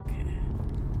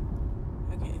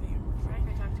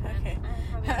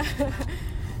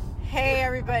Hey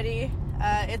everybody,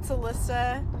 it's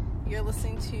Alyssa. You're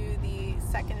listening to the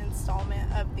second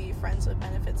installment of the Friends with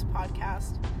Benefits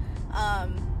podcast.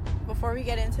 Before we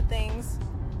get into things,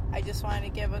 I just wanted to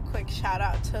give a quick shout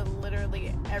out to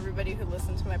literally everybody who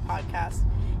listened to my podcast,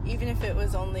 even if it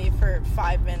was only for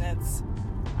 5 minutes,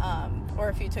 or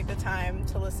if you took the time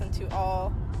to listen to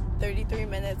all 33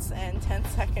 minutes and 10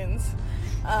 seconds.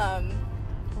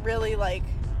 Really, like,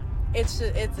 it's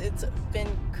been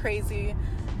crazy.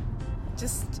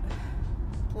 Just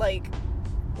like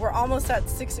we're almost at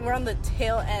 60. We're on the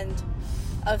tail end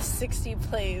of 60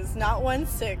 plays, not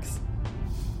 60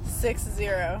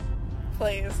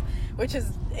 plays, which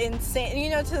is insane.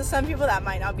 You know, to some people that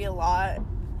might not be a lot,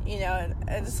 you know,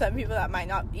 and to some people that might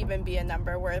not even be a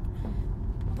number worth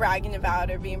bragging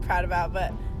about or being proud about,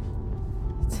 but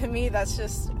to me that's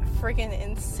just freaking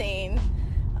insane.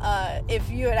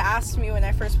 If you had asked me when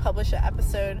I first published an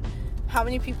episode how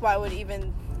many people I would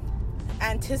even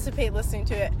anticipate listening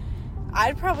to it,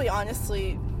 I'd probably,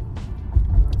 honestly,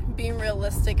 being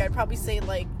realistic, I'd probably say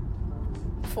like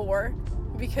 4,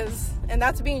 and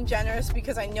that's being generous,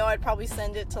 because I know I'd probably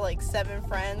send it to like 7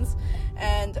 friends,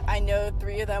 and I know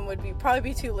 3 of them would probably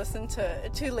be too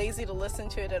lazy to listen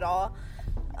to it at all.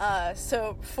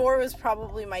 So 4 was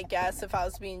probably my guess if I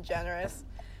was being generous,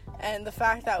 and the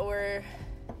fact that we're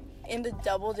in the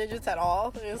double digits at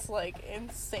all is like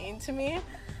insane to me.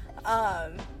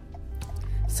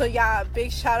 So yeah,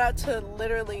 big shout out to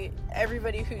literally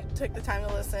everybody who took the time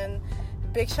to listen.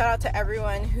 Big shout out to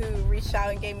everyone who reached out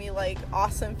and gave me like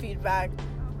awesome feedback.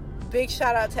 Big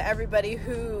shout out to everybody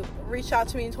who reached out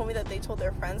to me and told me that they told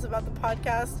their friends about the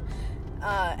podcast.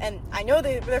 And I know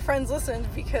their friends listened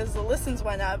because the listens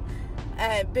went up.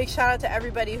 And big shout out to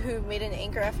everybody who made an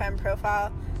Anchor FM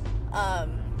profile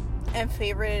and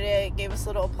favorited it, gave us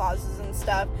little applauses and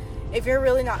stuff. If you're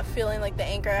really not feeling like the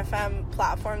Anchor FM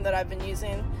platform that I've been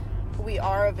using, we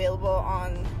are available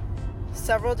on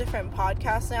several different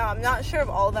podcasts now. I'm not sure of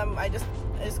all of them. I just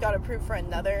got approved for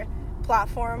another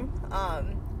platform.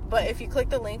 But if you click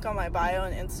the link on my bio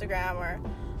on Instagram or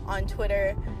on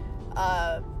Twitter,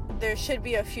 there should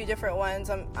be a few different ones.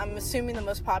 I'm assuming the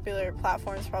most popular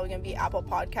platform is probably going to be Apple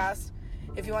Podcasts.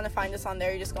 If you want to find us on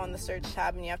there, you just go on the search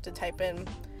tab and you have to type in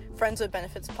Friends with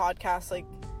Benefits podcast, like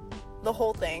the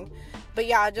whole thing. But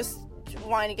yeah, just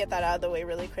wanted to get that out of the way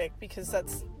really quick because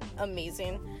that's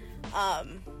amazing.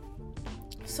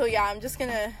 So yeah, I'm just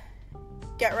gonna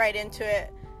get right into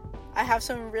it. I have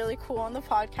someone really cool on the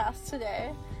podcast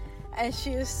today, and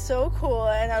she is so cool,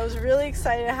 and I was really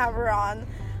excited to have her on.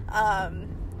 Oh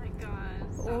my God.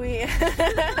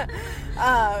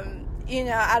 You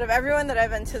know, out of everyone that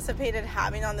I've anticipated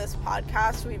having on this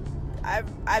podcast,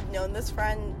 I've known this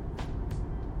friend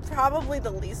probably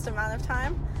the least amount of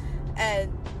time,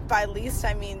 and by least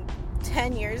I mean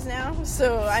 10 years now.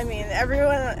 So I mean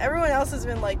everyone else has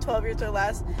been like 12 years or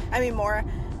less, I mean more,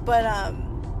 but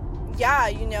yeah,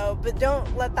 you know, but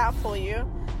don't let that fool you.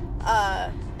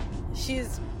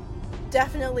 She's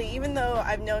definitely, even though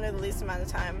I've known her the least amount of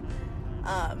time,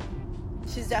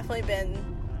 she's definitely been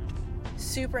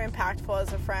super impactful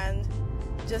as a friend.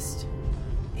 Just,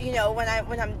 you know, when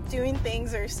I'm doing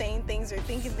things or saying things or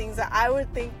thinking things that I would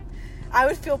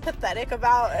feel pathetic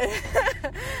about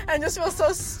and just feel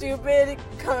so stupid,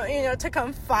 you know, to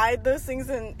confide those things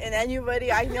in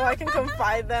anybody. I know I can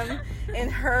confide them in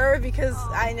her because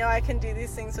I know I can do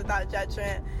these things without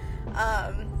judgment.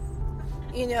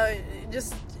 You know,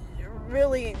 just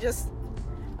really just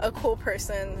a cool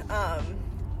person.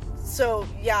 So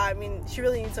yeah, I mean, she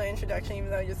really needs no introduction, even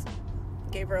though I just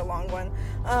gave her a long one.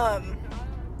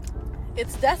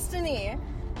 It's Destiny.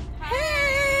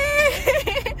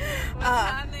 Hey!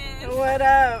 What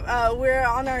up? We're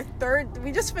on our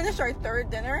we just finished our 3rd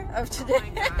dinner of today. Oh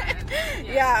my God. Yes.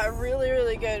 Yeah, really,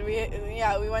 really good. We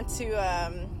went to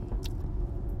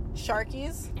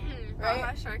Sharky's,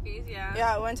 right? Sharky's, yeah.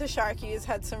 Yeah, we went to Sharky's,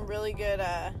 had some really good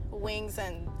wings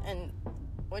and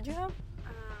what'd you have?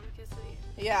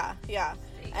 Quesadilla. Yeah.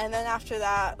 Steak. And then after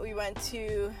that, we went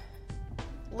to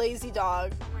Lazy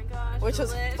Dog, Oh my gosh. which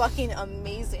was delish. fucking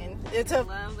amazing. It's a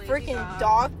Love Lazy freaking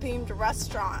dog-themed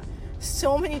restaurant.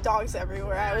 So many dogs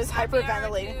everywhere. I was happy hour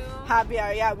hyperventilating. too. Happy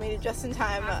hour, yeah, we made it just in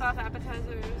time. Half off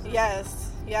appetizers.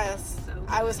 Yes. So good.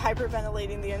 I was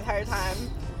hyperventilating the entire time.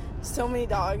 So many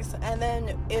dogs. And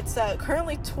then it's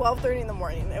currently 12:30 in the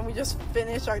morning, and we just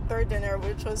finished our 3rd dinner,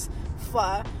 which was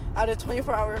pho at a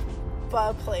 24-hour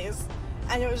pho place,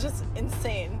 and it was just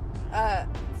insane.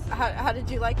 How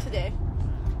did you like today?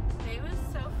 It was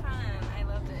so fun. I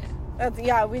loved it.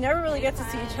 Yeah, we never really get to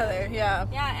see each other. Yeah.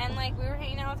 Yeah, and like we were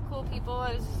hanging out with cool people.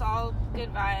 It was just all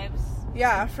good vibes.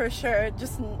 Yeah, for sure.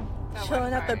 Just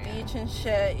chilling at the beach and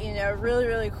shit. You know, really,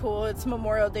 really cool. It's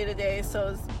Memorial Day today, so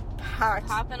it's packed.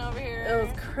 Hopping over here. It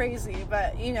was crazy,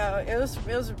 but you know, it was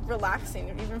relaxing,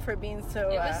 even for being so.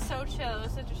 It was so chill. It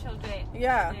was such a chill day.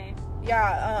 Yeah.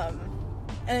 Yeah.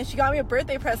 And then she got me a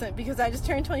birthday present because I just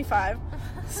turned 25.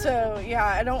 So yeah,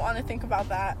 I don't want to think about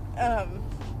that.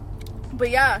 But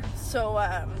yeah, so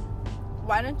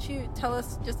why don't you tell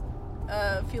us just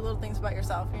a few little things about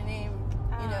yourself? Your name,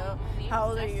 you know, how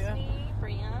old are you?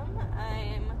 Briam.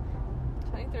 I'm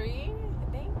 23,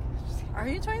 I think. Are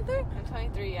you 23? I'm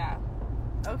 23, yeah.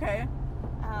 Okay.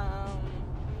 I'm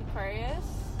Aquarius,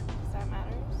 if that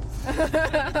matters.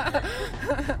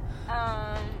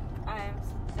 I'm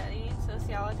studying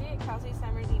sociology at Cal State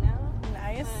San Bernardino.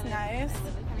 Nice. I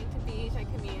live in Huntington Beach. I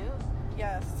commute.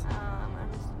 Yes. I'm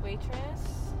a waitress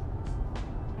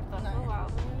at Buffalo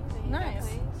Wild Wings.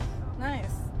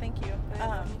 Nice. Thank you.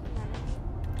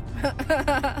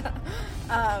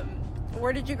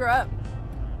 Where did you grow up?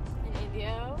 In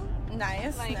Indio.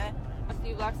 Nice. Like a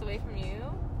few blocks away from you.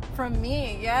 From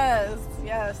me, yes.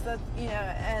 That, you know,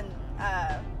 and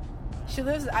she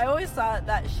lives. I always thought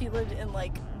that she lived in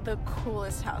like the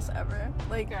coolest house ever.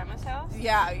 Like grandma's house.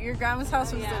 Yeah, your grandma's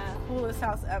house was the coolest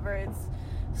house ever.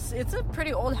 It's a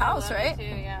pretty old house, right? Too,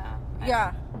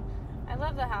 yeah. I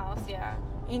love the house. Yeah.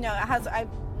 You know, it has. I've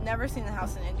never seen a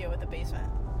house in India with a basement.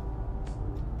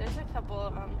 There's a couple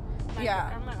of them. My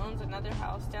grandma owns another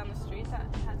house down the street that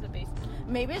has a basement.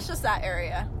 Maybe it's just that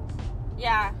area.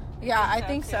 Yeah. Yeah, I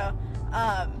think so.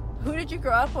 Who did you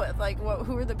grow up with? Like,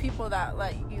 who were the people that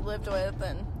like you lived with,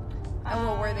 and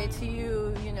what were they to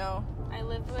you? You know. I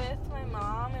lived with my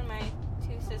mom and my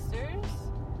two sisters.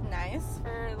 Nice.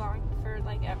 For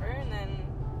like ever, and then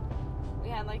we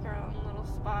had like our own little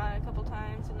spot a couple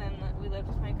times, and then we lived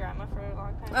with my grandma for a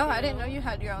long time. Oh, I didn't know you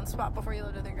had your own spot before you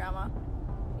lived with your grandma.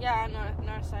 Yeah,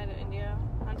 north side of India.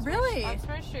 On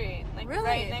Spur Street. Like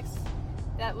right next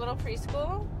that little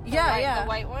preschool. The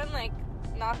white one, like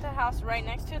not the house right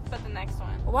next to it, but the next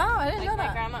one. Wow, I didn't know that.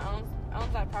 My grandma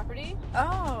owns that property.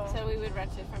 Oh. So we would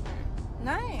rent it from her.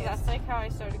 Nice. So that's like how I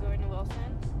started going to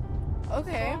Wilson.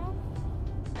 Okay. School.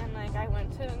 And like I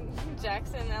went to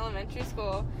Jackson Elementary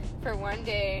School for one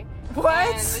day.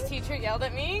 What? And the teacher yelled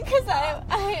at me because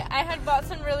I had bought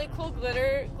some really cool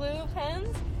glitter glue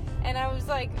pens, and I was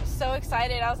like so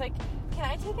excited. I was like, "Can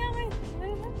I take out my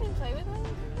glitter pens and play with them?"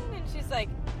 And she's like,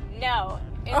 "No."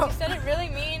 And she said it really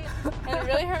mean, and it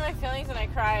really hurt my feelings, and I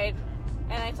cried.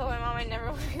 And I told my mom I never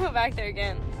want to go back there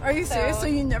again. Are you serious? So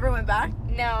you never went back?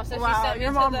 No. So wow, she sent me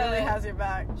your mom really has your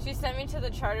back. She sent me to the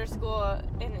charter school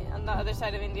on the other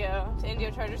side of Indio, to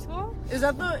Indio Charter School. Is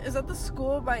that the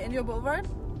school by Indio Boulevard?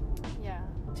 Yeah.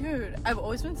 Dude, I've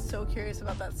always been so curious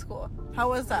about that school. How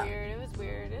was that? It was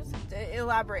weird.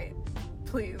 Elaborate,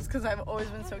 please, because I've always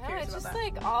been so curious about that. It's just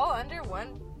like all under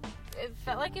one. It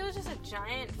felt like it was just a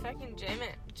giant fucking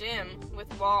gym with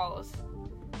walls.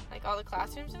 Like all the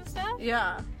classrooms and stuff.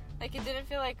 Yeah. Like it didn't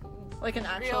feel like an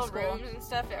actual real school. Rooms and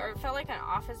stuff. Or it felt like an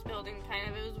office building kind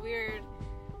of. It was weird.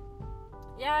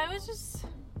 Yeah, it was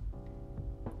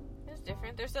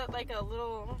different. There's a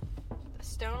little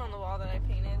stone on the wall that I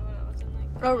painted when I was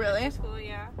in school.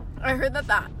 Yeah. I heard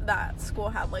that school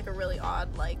had like a really odd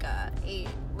a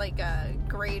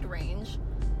grade range.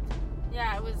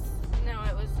 Yeah, it was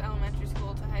elementary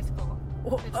school to high school. To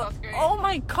 12th grade. Oh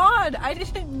my god, I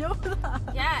didn't know that.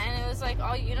 Yeah, and it was like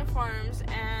all uniforms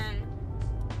and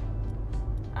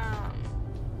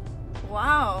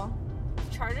wow.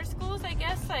 Charter schools, I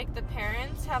guess, like the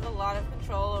parents have a lot of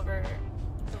control over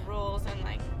the rules and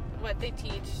like what they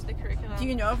teach, the curriculum. Do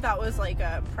you know if that was like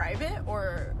a private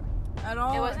or at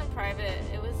all? It wasn't private.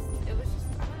 It was just,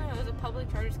 I don't know, it was a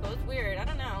public charter school. It's weird. I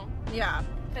don't know. Yeah.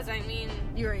 Because I mean,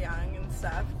 you were young and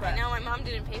stuff. But I know my mom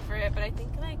didn't pay for it, but I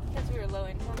think like because we were low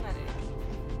income that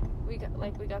we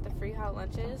got the free hot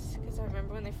lunches, because I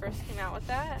remember when they first came out with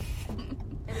that.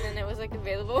 And then it was like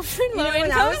available for low income.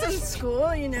 When I was in school,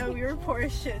 we were poor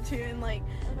as shit too, and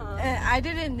and I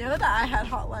didn't know that I had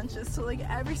hot lunches, so like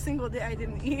every single day I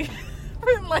didn't eat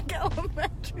from like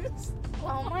elementary school.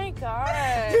 Oh my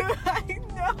god. Dude, I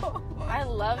know. I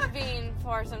love being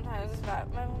poor sometimes, but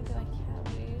my mom would be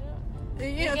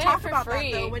like, talk about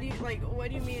free. That though. What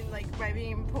do you mean by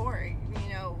being poor?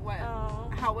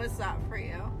 How was that for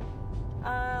you?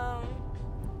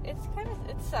 It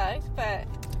sucked, but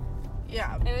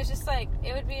yeah, it was just like,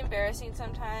 it would be embarrassing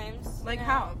sometimes. Like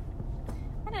how?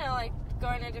 I don't know, like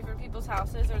going to different people's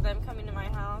houses or them coming to my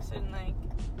house and like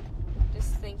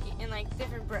just thinking, and like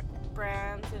different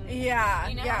brands and yeah,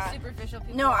 you know yeah. how superficial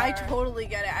people No, are. I totally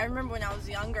get it. I remember when I was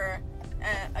younger,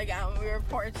 and again, we were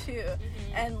poor too,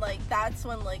 and like that's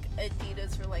when like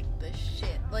Adidas were like the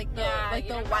shit, like the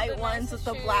white ones with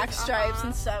the black stripes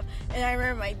and stuff. And I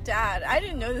remember my dad. I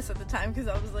didn't know this at the time because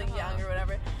I was like young or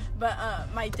whatever. But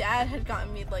my dad had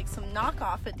gotten me like some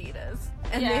knockoff Adidas,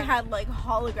 and they had like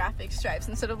holographic stripes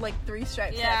instead of like 3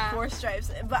 stripes, they had 4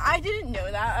 stripes. But I didn't know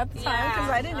that at the time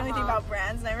because I didn't know anything about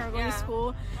brands. And I remember going to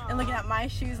school and looking at my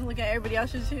shoes and looking at everybody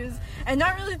else's shoes, and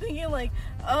not really thinking like,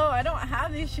 oh, I don't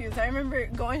have these shoes. I remember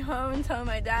going home and telling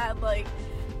my dad like,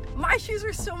 my shoes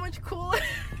are so much cooler.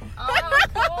 Oh,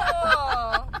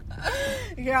 cool.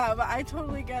 Yeah, but I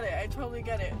totally get it.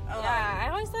 I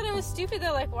always thought it was stupid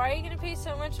though. Like, why are you gonna pay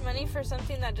so much money for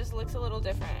something that just looks a little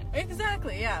different?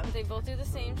 Exactly. Yeah. They both do the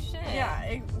same shit.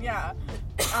 Yeah.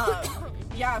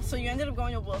 Yeah. So you ended up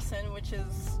going to Wilson, which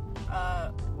is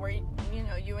where you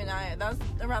and I. That was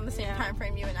around the same time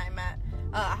frame you and I met.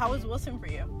 How was Wilson for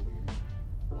you?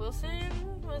 Wilson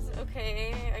was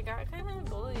okay. I got kind of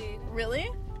bullied.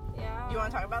 Really? Yeah. You want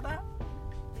to talk about that?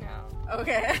 No.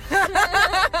 Okay.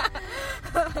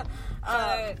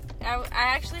 I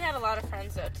actually had a lot of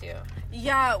friends though too.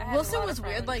 Yeah, Wilson was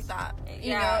weird like that.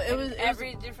 You know, it was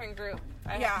every different group.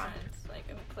 I had friends, like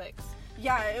in cliques.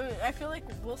 Yeah, I feel like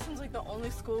Wilson's like the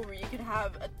only school where you could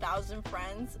have 1,000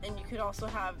 friends, and you could also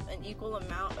have an equal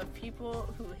amount of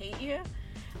people who hate you,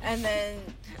 and then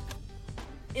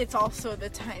it's also the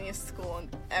tiniest school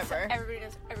ever.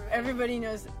 Everybody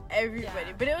knows everybody.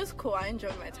 Yeah. But it was cool. I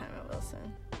enjoyed my time at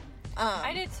Wilson.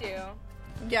 I did too.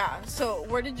 Yeah. So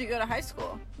where did you go to high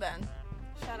school then?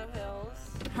 Shadow Hills.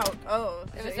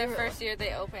 It was their first year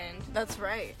they opened. That's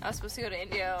right. I was supposed to go to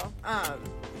Indio.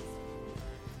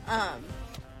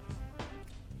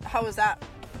 How was that?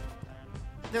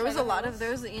 There was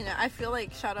I feel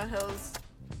like Shadow Hills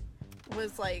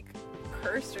was like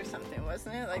cursed or something,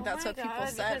 wasn't it? Like that's what people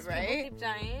said, right? People keep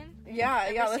dying.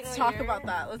 Yeah. Let's talk about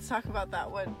that.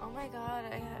 What? Oh my god!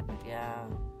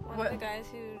 One of the guys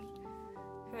who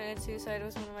committed suicide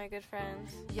was one of my good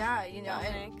friends. Yeah,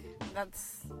 Dominic. And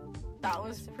that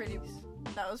was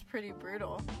pretty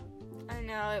brutal. I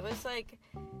know, it was like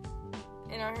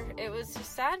it was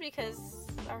just sad because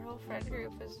our whole friend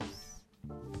group was just.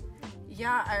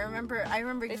 Yeah, I remember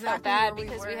exactly. They felt bad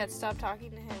because we had stopped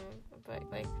talking to him, but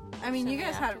like. I mean, you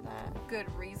guys had good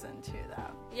reason to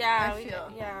that. Yeah,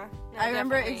 I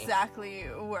remember exactly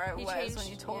where I was when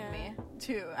you told me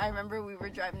too. I remember we were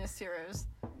driving to Ciro's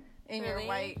in your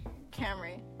white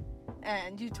Camry,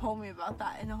 and you told me about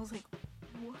that, and I was like,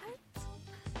 "What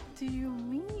do you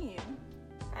mean?"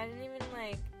 I didn't even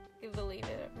believe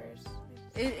it at first.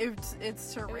 It's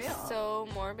surreal. It was so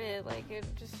morbid, like it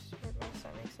just hurt my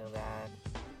stomach so bad.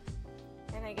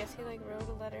 And I guess he wrote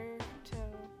a letter to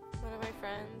one of my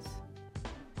friends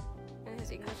in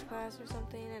his English class or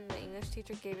something, and the English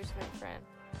teacher gave it to my friend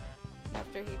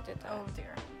after he did that. Oh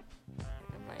dear.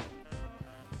 And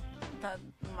that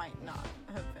might not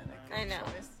have been a good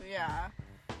choice. Yeah.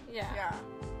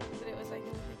 But it was like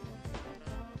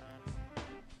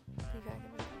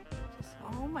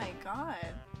oh my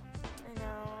god. I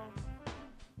know.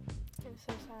 It was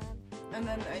so sad. And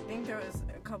then I think there was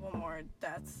a couple more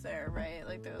deaths there, right?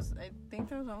 I think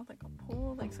there was one with a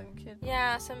pool, some kid.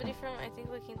 Yeah, somebody from I think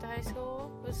La Quinta High School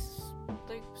was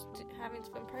having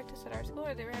swim practice at our school,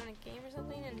 or they were having a game or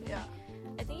something, and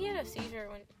I think he had a seizure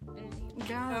when.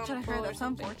 That's what I heard. That's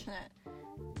unfortunate.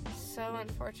 So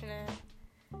unfortunate.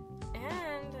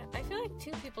 And I feel like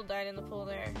 2 people died in the pool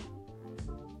there,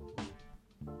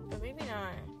 but maybe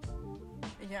not.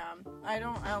 Yeah, I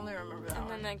only remember that. And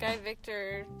then that guy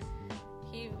Victor,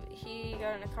 he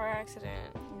got in a car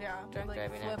accident. Yeah, drunk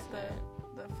driving accident.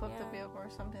 Flipped the vehicle or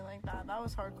something like that. That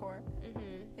was hardcore.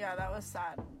 Mhm. Yeah, that was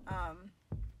sad.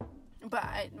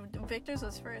 But Victor's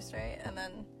was first, right? And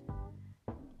then,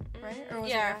 right? Or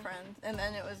was it your friend? And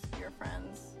then it was your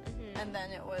friends. Mhm. And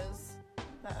then it was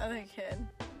that other kid.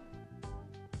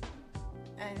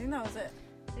 And I think that was it.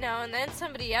 No, and then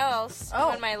somebody else,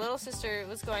 when my little sister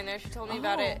was going there, she told me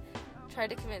about it, tried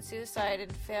to commit suicide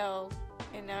and failed,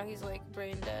 and now he's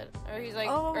brain dead, or he's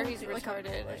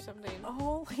retarded or something.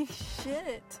 Holy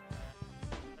shit.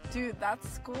 Dude, that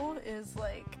school is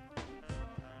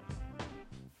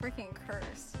freaking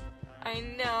cursed. I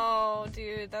know,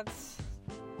 dude, that's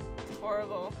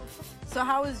horrible. So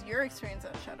how was your experience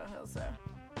at Shadow Hills though?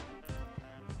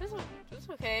 It was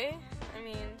okay. I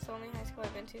mean, it's the only high school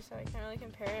I've been to, so I can't really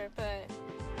compare it, but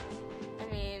I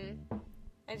mean,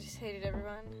 I just hated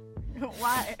everyone.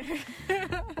 Why?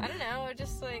 I don't know, I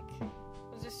just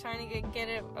was just trying to get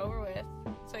it over with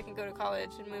so I can go to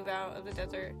college and move out of the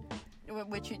desert.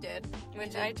 Which you did.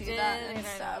 Which I did, and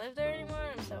I don't live there anymore.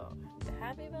 I'm so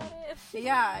happy about it.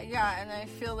 Yeah, and I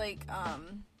feel like,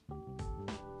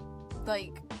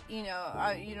 you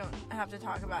know, you don't have to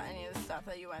talk about any of the stuff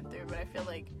that you went through, but I feel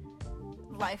like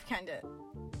life kind of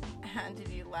handed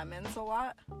you lemons a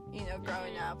lot, you know,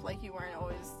 growing up. Like, you weren't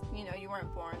always, you know, you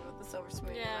weren't born with a silver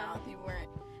spoon in your mouth. You weren't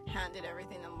handed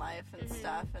everything in life and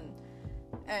stuff, and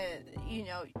you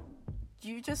know,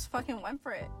 you just fucking went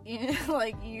for it. You know,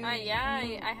 like,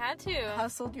 I had to.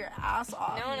 Hustled your ass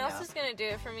off. No one else is gonna do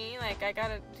it for me. Like, I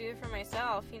gotta do it for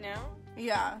myself, you know?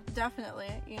 Yeah, definitely.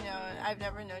 You know, I've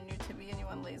never known you to be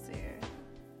anyone lazy or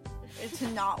to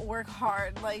not work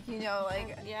hard. Like, you know,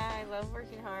 like... Yeah, I love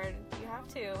working hard. You have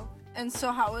to. And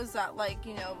so how was that, like,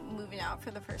 you know, moving out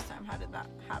for the first time? How did that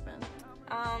happen?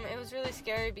 It was really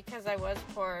scary because I was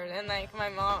poor, and, like, my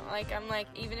mom, like, I'm like,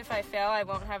 even if I fail, I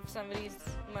won't have somebody's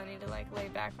money to, like, lay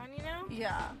back on, you know?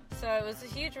 Yeah. So it was a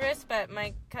huge risk, but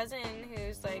my cousin,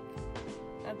 who's, like,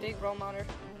 a big role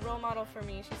model for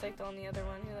me, she's, like, the only other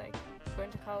one who, like,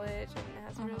 went to college and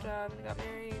has a real job and got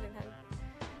married and had,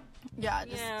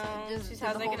 she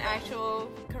has, like, an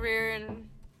actual career, and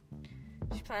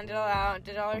she planned it all out,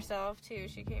 did it all herself, too.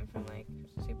 She came from, like,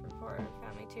 super poor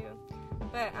family, too.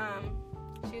 But,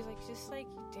 she was like, just, like,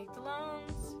 take the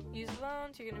loans, use the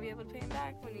loans, you're gonna be able to pay them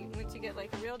back once you get,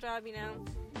 like, a real job, you know?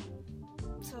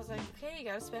 So I was like, okay, you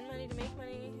gotta spend money to make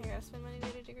money, I gotta spend money to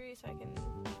get a degree so I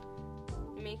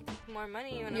can make more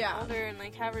money when I'm older and,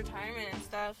 like, have retirement and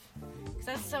stuff. Because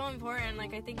that's so important,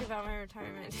 like, I think about my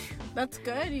retirement. That's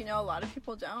good, you know, a lot of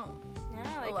people don't.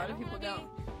 Yeah, like, a lot of people don't.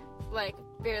 Like,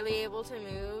 barely able to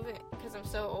move because I'm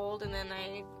so old, and then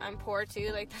I'm poor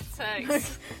too. Like, that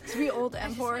sucks. To be old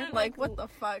and poor? Like, what the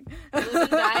fuck? Live and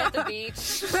die at the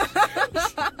beach.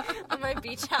 On my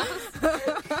beach house.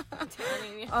 I'm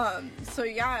telling you. So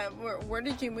yeah, where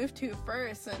did you move to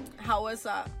first, and how was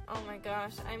that? Oh my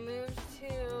gosh, I moved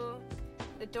to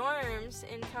the dorms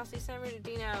in Cal State San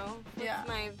Bernardino with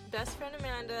my best friend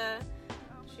Amanda.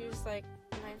 She was like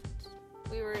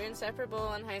we were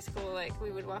inseparable in high school. Like,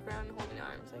 we would walk around holding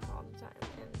arms, like, all the time.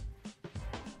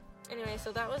 And anyway,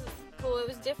 so that was cool. It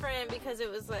was different because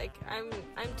it was, like, I'm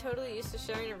totally used to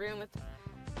sharing a room with,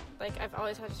 like, I've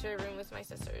always had to share a room with my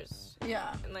sisters.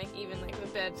 Yeah. And, like, even, like, the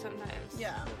bed sometimes.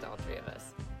 Yeah. With all three of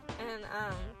us. And,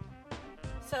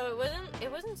 so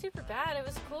it wasn't super bad. It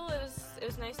was cool. It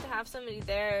was nice to have somebody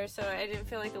there, so I didn't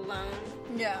feel, like, alone.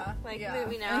 Yeah. Like,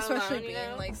 moving out and especially alone, being,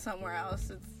 you know? like, somewhere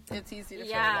else, it's easy to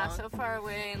feel alone. alone. So far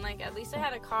away, and, like, at least I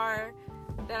had a car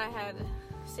that I had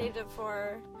saved up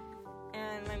for,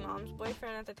 and my mom's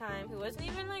boyfriend at the time, who wasn't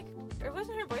even, like, or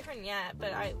wasn't her boyfriend yet,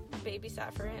 but I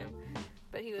babysat for him,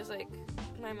 but he was, like,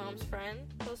 my mom's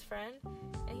close friend,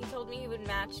 and he told me he would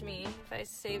match me if I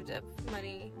saved up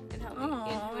money and help me,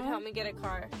 and he would help me get a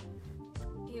car.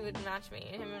 He would match me,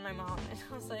 him and my mom, and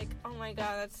I was like, oh my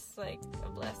god, that's, like, a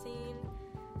blessing.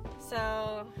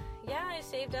 So, yeah, I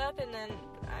saved up, and then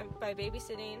by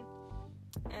babysitting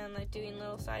and, like, doing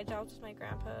little side jobs with my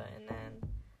grandpa, and then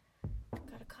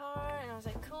got a car, and I was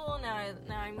like, cool, now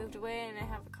I moved away and I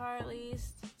have a car at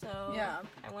least. So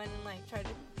I went and, like, tried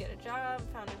to get a job,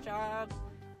 found a job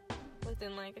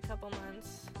within, like, a couple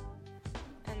months,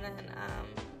 and then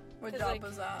what job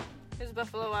was that? It was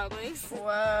Buffalo Wild Wings.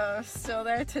 Whoa, still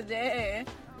there today.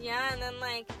 Yeah, and then,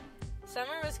 like,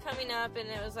 summer was coming up, and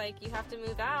it was like, you have to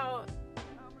move out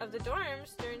of the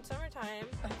dorms during summertime.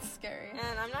 That's scary.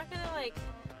 And I'm not gonna, like,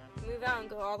 move out and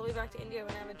go all the way back to India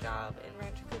when I have a job in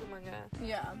Rancho Cucamonga.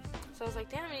 Yeah. So I was like,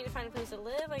 damn, I need to find a place to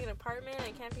live, like an apartment.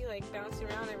 I can't be, like, bouncing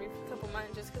around every couple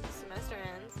months just because the semester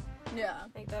ends. Yeah.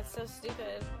 Like, that's so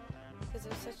stupid. Because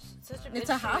it's such a bitch It's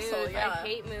a hassle, move. yeah. I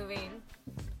hate moving.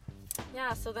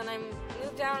 Yeah, so then I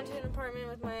moved down to an apartment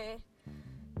with my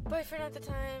boyfriend at the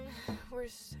time.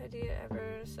 Worst idea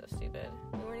ever. So stupid.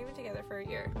 We weren't even together for a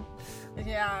year.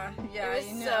 Yeah. It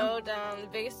was so dumb. The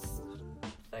biggest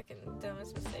fucking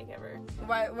dumbest mistake ever.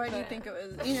 Why do you think it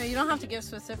was? You know, you don't have to give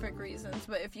specific reasons,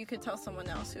 but if you could tell someone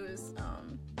else who is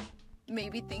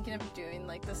maybe thinking of doing,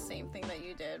 like, the same thing that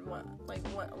you did, what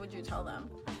would you tell them?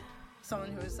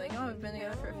 Someone who was like, oh, we've been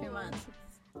together for a few months.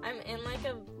 I'm in, like,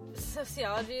 a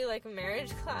sociology, like,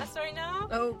 marriage class right now.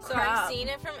 Oh, crap. So I'm seeing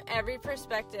it from every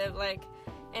perspective, like,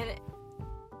 and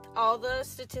all the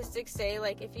statistics say,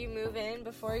 like, if you move in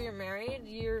before you're married,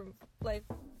 you're, like,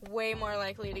 way more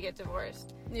likely to get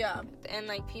divorced. Yeah. And,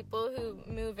 like, people who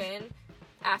move in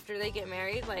after they get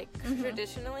married, like,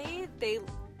 traditionally, they,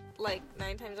 like,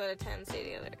 9 times out of 10 stay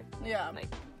together. Yeah.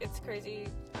 Like, it's crazy,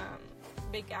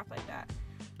 big gap like that.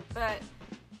 But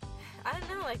I don't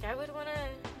know, like, I would want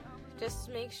to just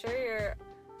make sure you're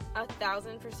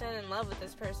 1,000% in love with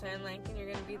this person, like, and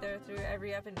you're gonna be there through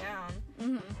every up and down.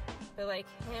 Mm-hmm. But, like,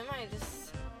 him, I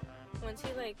just, once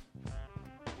he, like,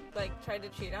 tried to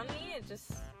cheat on me,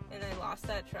 and I lost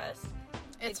that trust.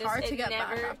 It's hard to get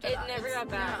back after that. It never got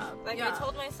back. Yeah, like, yeah. I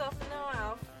told myself, no,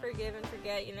 I'll forgive and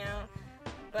forget, you know,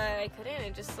 but I couldn't.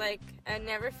 It just, like, I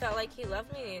never felt like he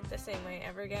loved me the same way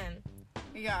ever again.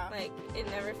 Yeah. Like, it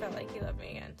never felt like he loved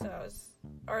me again, so I was,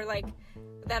 or, like,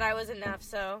 that I was enough,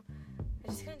 so I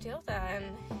just couldn't deal with that,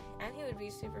 and he would be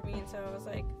super mean, so I was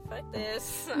like, fuck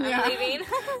this, I'm leaving.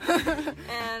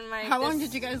 And How long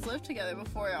did you guys live together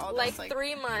before all this? Like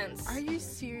 3 months. Are you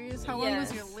serious? How long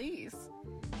was your lease?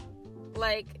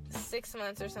 Like 6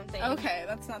 months or something. Okay,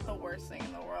 that's not the worst thing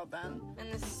in the world then.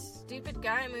 And this stupid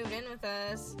guy moved in with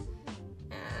us,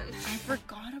 and I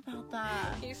forgot about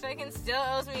that. he fucking still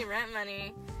owes me rent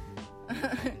money.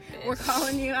 We're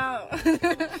calling you out. It's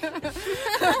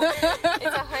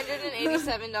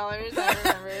 $187, I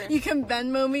remember. You can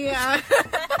Venmo me out.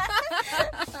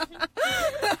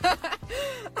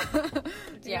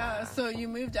 Yeah, so you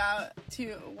moved out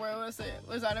to, where was it?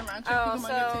 Was that in Rancho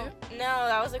Cucamonga too? No,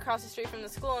 that was across the street from the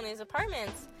school in these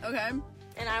apartments. Okay.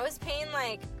 And I was paying,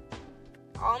 like,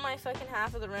 all my fucking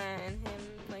half of the rent, and him,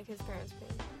 like, his parents paid.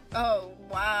 Oh,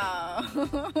 wow.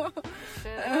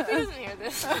 Shit, I hope he doesn't hear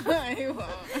this. He won't.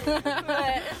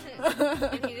 But,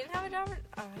 and he didn't have a job.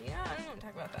 I don't want to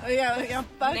talk about that. Yeah,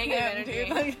 fuck Negative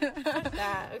him, energy. dude. Fuck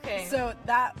that, okay. So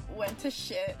that went to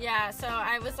shit. Yeah, so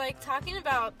I was, like, talking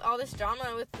about all this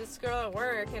drama with this girl at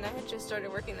work, and I had just started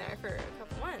working there for a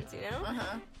couple months, you know?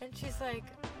 Uh-huh. And she's like,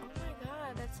 oh my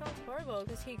god, that sounds horrible,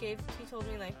 because he told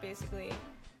me, like, basically,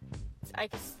 I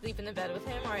could sleep in the bed with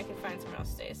him, or I could find somewhere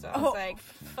else to stay. So I was like,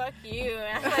 fuck you.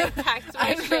 And I, like, packed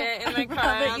my shit in my car.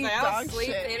 And I was like, I'll sleep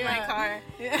in my car.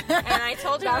 Yeah. And I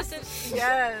told her this.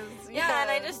 Yes. Yeah, and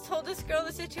I just told this girl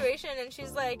the situation, and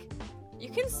she's like, you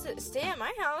can stay at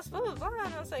my house, blah, blah, blah.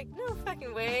 And I was like, no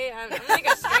fucking way. I'm like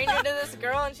a stranger to this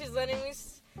girl, and she's letting me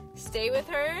stay with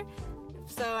her.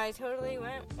 So I totally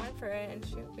went for it, and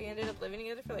we ended up living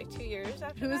together for like 2 years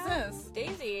after that. Who is this?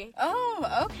 Daisy.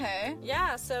 Oh, okay.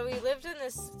 Yeah, so we lived in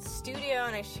this studio,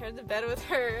 and I shared the bed with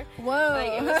her. Whoa.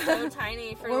 Like, it was so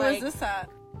tiny for, Where like... was this at?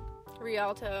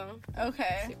 Rialto.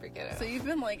 Okay. Super ghetto. So you've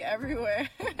been, like, everywhere.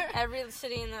 Every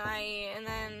city in the IE, and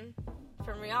then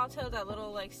from Rialto, that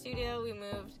little, like, studio, we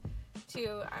moved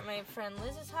to my friend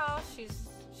Liz's house. She's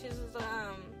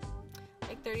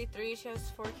like 33. She has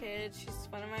 4 kids. She's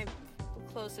one of my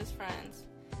closest friends.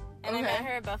 And I met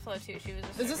her at Buffalo too. She was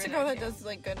Is this a girl that does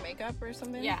like good makeup or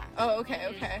something? Yeah. Oh, okay,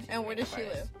 okay. And where does she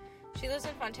live? She lives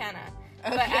in Fontana.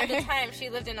 Okay. But at the time she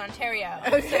lived in Ontario.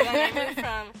 Okay. So then I moved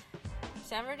from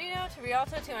San Bernardino to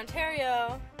Rialto to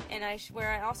Ontario, and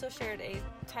where I also shared a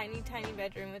tiny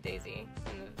bedroom with Daisy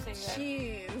in the same bed.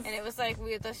 Jeez. And it was like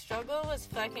the struggle was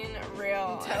fucking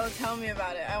real. Tell me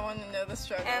about it. I want to know the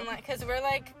struggle. And like, cause we're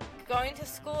like going to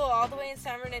school all the way in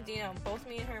San Bernardino. Both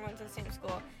me and her went to the same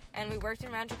school, and we worked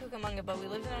in Rancho Cucamonga, but we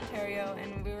lived in Ontario,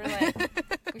 and we were like,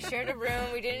 we shared a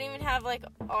room. We didn't even have like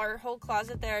our whole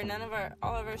closet there.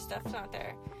 All of our stuff's not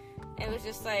there. It was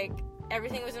just like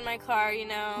everything was in my car, you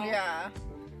know. Yeah.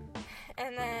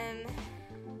 And then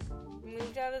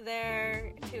moved out of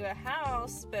there to a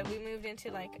house, but we moved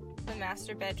into like the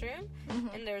master bedroom,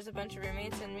 and there was a bunch of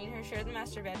roommates, and me and her shared the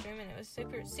master bedroom, and it was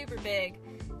super big.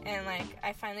 And like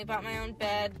I finally bought my own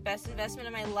bed, best investment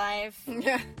of my life.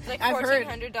 Yeah, it's like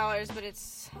 $1,400, but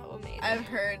it's so amazing. I've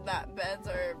heard that beds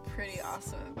are pretty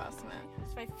awesome investment.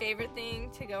 It's my favorite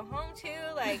thing to go home to.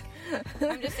 Like,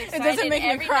 I'm just excited it doesn't make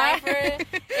every me cry. night for it.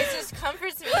 It just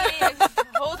comforts me and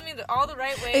holds me all the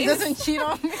right ways. It doesn't cheat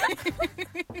on me.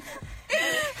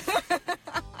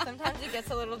 Sometimes it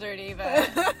gets a little dirty, but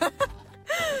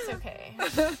it's okay.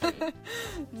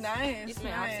 Nice. Use my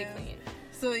OxyClean.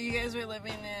 So you guys were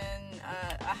living in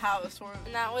a house where...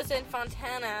 And that was in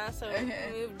Fontana, so okay.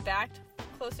 we moved back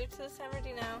closer to the San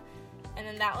Bernardino. And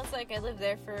then that was like, I lived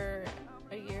there for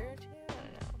a year or two? I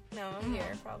don't know. No, a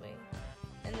year probably.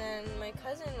 And then my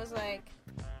cousin was like,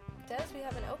 Des, we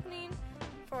have an opening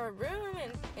for a room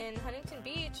in Huntington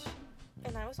Beach.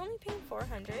 And I was only paying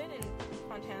 $400 in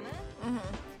Fontana.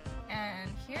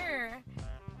 And here...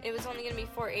 it was only going to be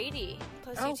 $480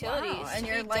 plus utilities. Wow. And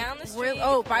you're like, down the street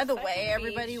by the way,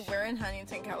 everybody, we're in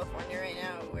Huntington, California right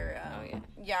now. We're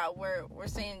we're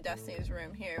staying in Destiny's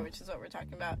room here, which is what we're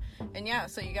talking about. And yeah,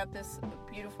 so you got this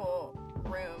beautiful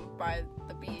room by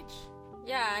the beach.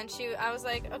 Yeah, and I was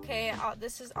like, okay,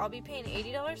 I'll be paying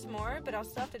 $80 more, but I'll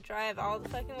still have to drive all the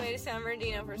fucking way to San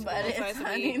Bernardino for school twice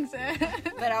a week.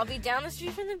 But I'll be down the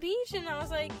street from the beach, and I was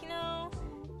like, you know,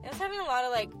 I was having a lot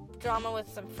of like drama with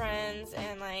some friends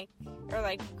and, like, or,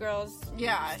 like, girls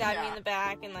stabbing me in the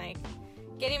back and, like,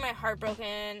 getting my heart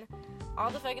broken all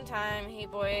the fucking time. I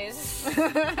hate boys.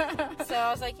 So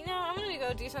I was like, you know, I'm gonna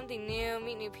go do something new,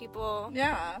 meet new people.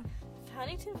 Yeah.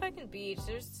 Huntington fucking Beach,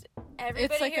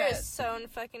 everybody here is so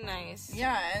fucking nice.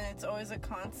 Yeah, and it's always a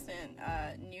constant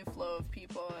new flow of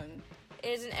people, and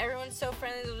everyone's so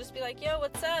friendly. They'll just be like, yo,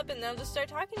 what's up? And they'll just start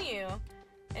talking to you.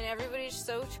 And everybody's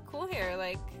so cool here,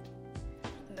 like...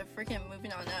 They're freaking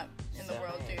moving on up in the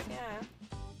world, nice, dude. Yeah.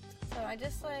 So I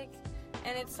just, like...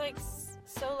 And it's, like,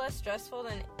 so less stressful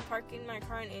than parking my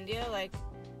car in India. Like,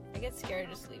 I get scared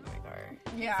to just leave my car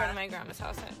in front of my grandma's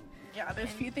house. Yeah,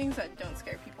 there's few things that don't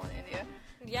scare people in India.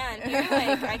 Yeah, and here,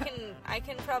 like, I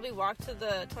can probably walk to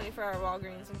the 24-hour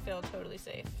Walgreens and feel totally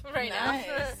safe now.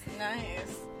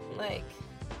 Nice. Like...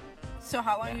 So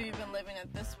how long have you been living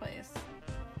at this place?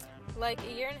 Like,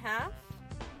 a year and a half.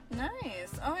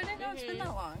 Nice. Oh, I didn't know it's been that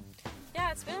long.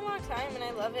 Yeah, it's been a long time, and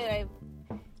I love it.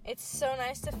 It's so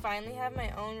nice to finally have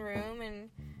my own room and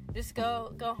just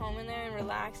go home in there and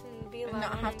relax and be alone. And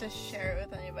not have to share it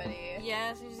with anybody.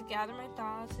 Yeah, so just gather my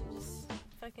thoughts and just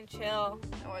fucking chill.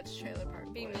 And watch Trailer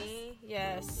Park Be Boys. me.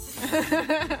 Yes.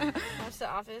 Watch The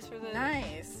Office for the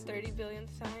 30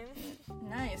 billionth time.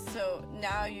 Nice. So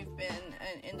now you've been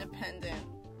an independent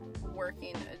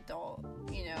working adult,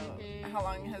 you know.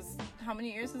 How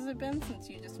many years has it been since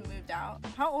you just moved out?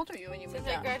 How old are you when you moved out?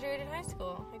 Since I graduated high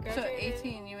school. So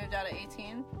 18, you moved out at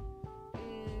 18?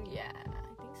 Yeah, I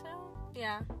think so.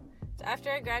 Yeah. So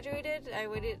after I graduated, I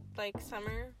waited, like,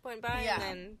 summer went by and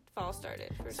then fall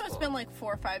started for school. It's been like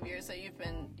 4 or 5 years that you've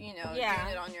been, you know,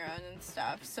 doing it on your own and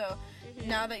stuff. So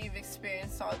now that you've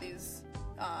experienced all these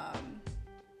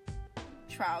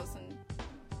trials and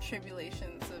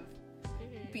tribulations of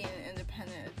being an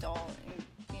independent adult and,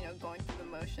 you know, going through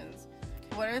the motions,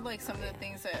 what are, like, some of the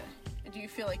things that, do you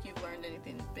feel like you've learned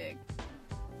anything big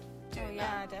doing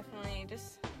that? Definitely.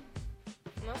 Just,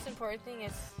 the most important thing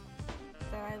is,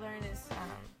 that I learned is,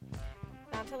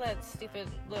 not to let stupid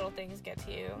little things get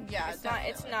to you. Yeah,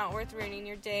 it's not worth ruining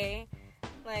your day.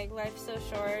 Like, life's so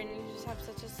short and you just have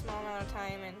such a small amount of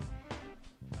time, and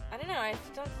I don't know, I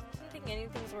don't think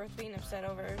anything's worth being upset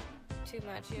over too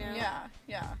much, you know?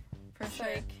 Yeah. For sure.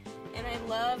 Like, and I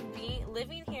love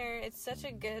living here. It's such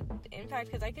a good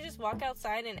impact because I could just walk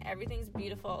outside and everything's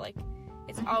beautiful. Like,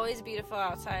 it's always beautiful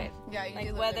outside. Yeah, you like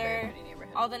do live weather, in a very pretty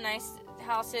neighborhood. all the nice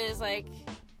houses, like,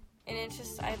 and it's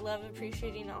just, I love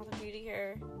appreciating all the beauty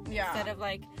here. Yeah. Instead of,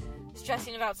 like,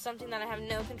 stressing about something that I have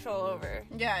no control over.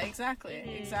 Yeah, exactly.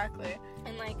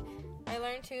 And, like, I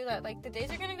learned too that, like, the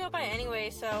days are gonna go by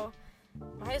anyway, so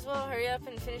might as well hurry up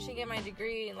and finish and get my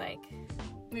degree and, like,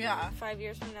 5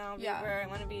 years from now, I'll be where I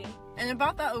want to be. And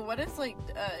about that, what is, like,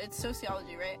 it's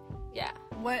sociology, right? Yeah.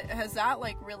 What has that,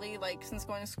 like, really, like, since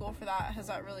going to school for that, has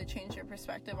that really changed your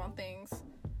perspective on things?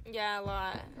 Yeah, a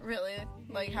lot. Really?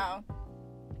 Like, how?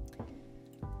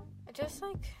 Just,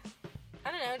 like,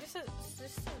 I don't know, just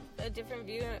a different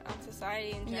view on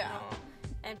society in general.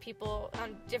 And people,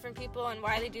 on different people, and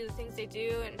why they do the things they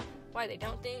do, and why they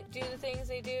don't do the things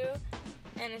they do.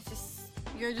 And it's just...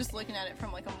 You're just looking at it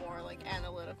from, like, a more, like,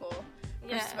 analytical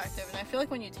perspective. And I feel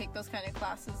like when you take those kind of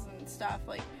classes and stuff,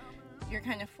 like, you're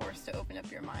kind of forced to open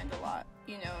up your mind a lot,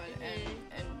 you know,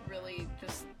 and really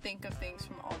just think of things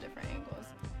from all different angles.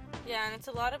 Yeah, and it's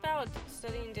a lot about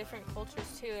studying different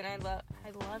cultures, too, and I love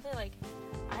it. Like,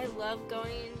 I love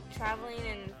traveling,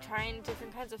 and trying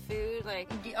different kinds of food,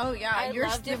 like... Oh, yeah, you're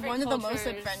one of the most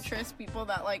cultures. adventurous people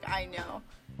that, like, I know.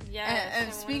 Yeah.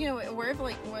 And speaking of, what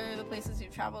are the places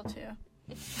you've traveled to?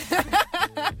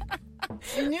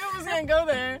 You knew I was gonna go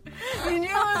there. You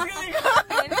knew I was gonna go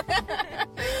there.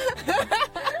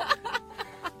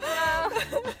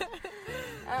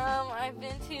 I've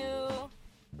been to...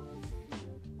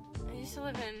 I used to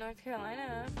live in North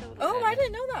Carolina for a little bit. I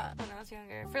didn't know that. When I was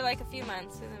younger. For, like, a few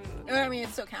months. And then moved. I mean, it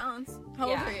still counts. How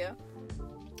old were you?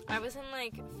 I was in,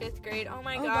 like, 5th grade. Oh,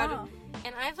 my God. Wow.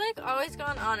 And I've, like, always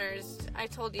gone honors. I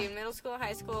told you, middle school,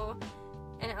 high school,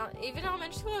 and even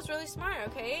elementary school, I was really smart,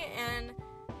 okay? And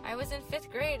I was in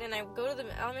 5th grade, and I go to the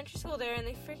elementary school there, and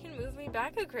they freaking moved me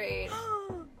back a grade.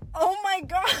 Oh, my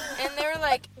God. And they were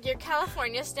like, your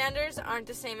California standards aren't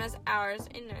the same as ours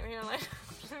in North Carolina.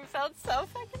 I felt so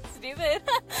fucking stupid.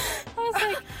 I was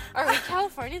like, are we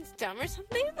Californians dumb or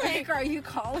something? Like, are you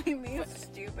calling me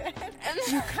stupid?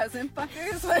 You cousin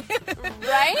fuckers? Like,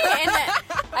 right? And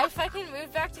I fucking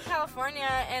moved back to California,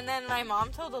 and then my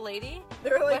mom told the lady they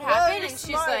were like, what happened, and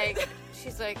smart.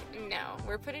 she's like, no,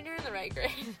 we're putting her in the right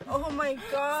grade. Oh my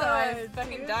God. So I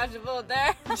fucking dodged a bullet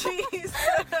there. Jeez.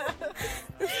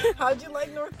 How'd you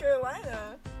like North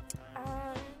Carolina?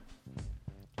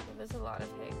 It was a lot of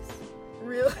Hicks.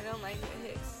 Really? I don't like the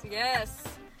Hicks. Yes.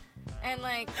 And,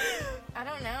 like, I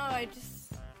don't know,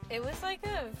 it was like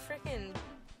a freaking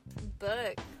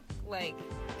book. Like,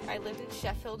 I lived in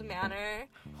Sheffield Manor.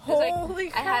 Holy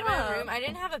crap. I had my room. I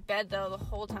didn't have a bed, though, the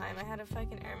whole time. I had a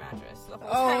fucking air mattress the whole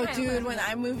time. Oh, dude, when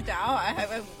I moved out,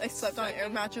 I slept on an air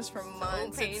mattress for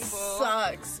months. Painful. It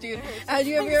sucks, dude. Have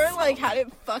you ever, like, had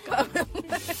it fuck up?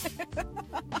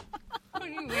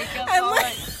 When you wake up all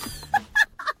like...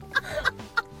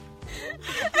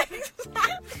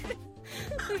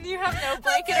 When you have no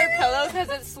blanket or pillow because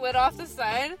it slid off the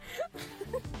side.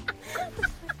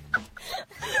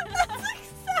 That's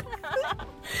exactly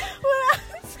what I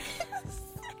was gonna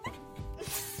say.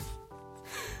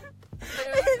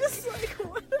 I just like,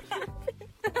 what happened?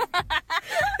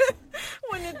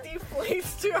 When it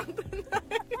deflates throughout the night.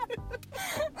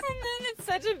 And then it's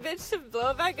such a bitch to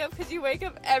blow it back up because you wake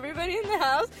up everybody in the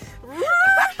house.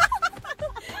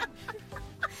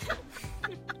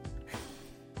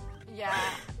 Yeah.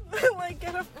 Like,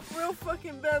 get a real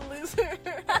fucking bed, loser.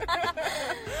 God,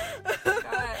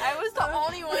 I was the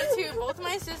only one too. Both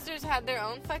my sisters had their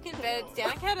own fucking beds.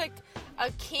 Danica had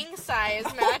a king size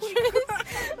mattress.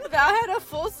 Val had a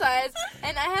full size,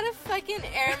 and I had a fucking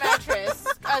air mattress,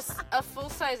 a full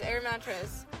size air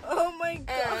mattress. Oh my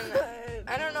god. And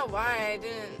I don't know why I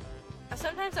didn't.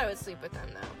 Sometimes I would sleep with them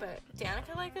though, but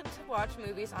Danica liked to watch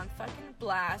movies on fucking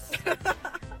blast,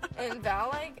 and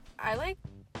Val I like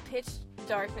pitch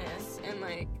darkness and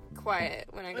like quiet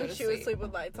when I go to sleep. She would sleep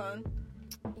with lights on.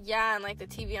 Yeah, and like the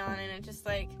TV on, and it just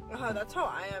like. Oh, that's how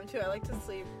I am too. I like to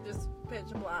sleep just pitch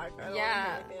black. I don't want to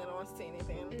hear anything. I don't want to see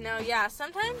anything. No, yeah.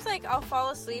 Sometimes like I'll fall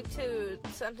asleep to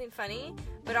something funny,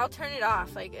 but I'll turn it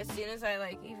off. Like as soon as I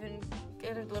like even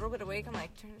get a little bit awake, I'm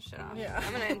like, turn this shit off. Yeah.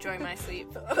 I'm gonna enjoy my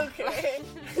sleep. Okay.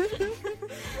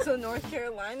 So North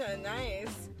Carolina,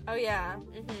 nice. Oh yeah.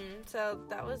 So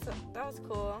that was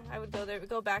cool. I would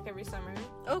go back every summer.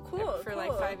 Oh, cool. For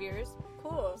like 5 years.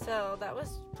 Cool. So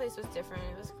place was different.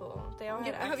 It was cool. They all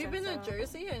had accents. Have you been to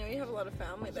Jersey? I know you have a lot of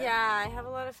family there. Yeah, I have a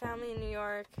lot of family in New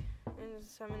York and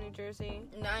some in New Jersey.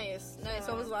 Nice.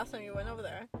 When was the last time you went over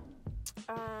there?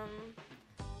 Dang,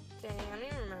 I don't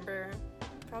even remember.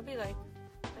 Probably like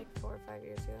 4 or 5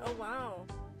 years ago. Oh wow.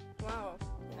 Yeah.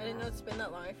 I didn't know it's been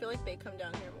that long. I feel like they come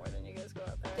down here more than you guys go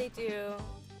out there. They do.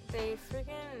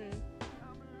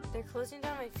 They're closing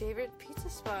down my favorite pizza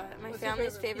spot. My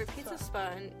family's favorite pizza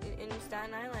spot in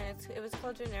Staten Island. It was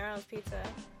called Gennaro's Pizza.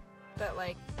 But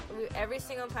like every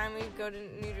single time we go to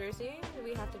New Jersey,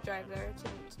 we have to drive there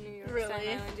to New York,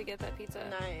 Staten Island to get that pizza.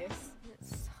 Nice.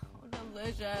 It's so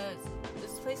delicious.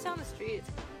 This place down the street,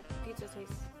 pizza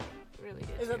tastes really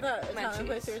good. Is that the Italian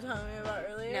place you were telling me about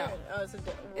earlier? No. Oh, it's a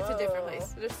different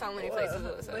place. There's so many places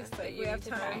that we have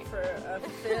time for a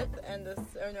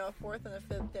fourth and a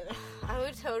fifth dinner. I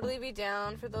would totally be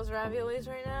down for those raviolis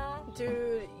right now.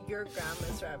 Dude, your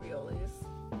grandma's raviolis.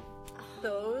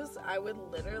 Those, I would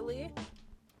literally,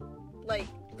 like,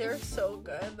 they're so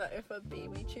good that if a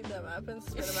baby chewed them up and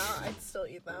spit them out, I'd still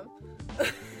eat them.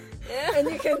 Yeah. And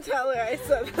you can tell her I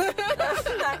said that.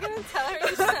 I'm not gonna tell her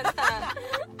you said that.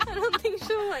 I don't think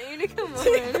she'll want you to come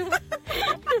over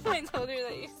if I told her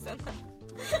that you said that.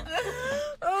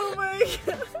 Oh my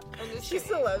god. She kidding.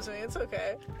 still loves me, it's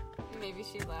okay. Maybe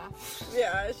she laughed.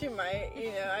 Yeah, she might.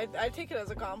 You know, I'd take it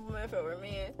as a compliment if it were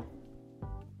me.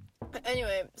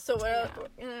 Anyway, so what else?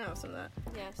 You're gonna have some of that.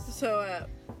 Yes. So,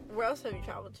 where else have you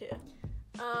traveled to?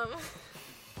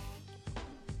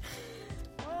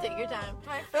 Take your time.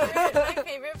 My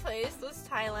favorite place was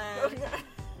Thailand. Okay.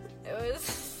 It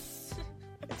was.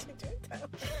 What did you do in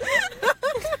Thailand?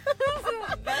 It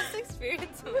was the best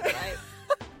experience of my life.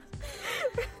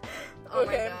 Oh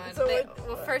my god. So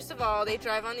first of all, they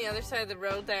drive on the other side of the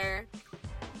road there.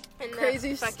 And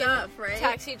crazy stuff, right?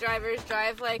 Taxi drivers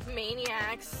drive like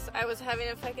maniacs. I was having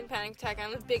a fucking panic attack.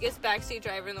 I'm the biggest backseat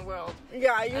driver in the world.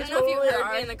 Yeah, you totally are. I don't know if you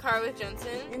heard me in the car with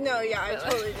Jensen. No, yeah, I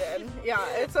totally did. Yeah,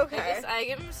 it's okay. I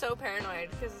get so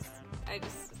paranoid because I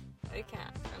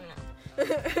can't. I don't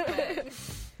know. But,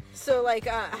 so, like,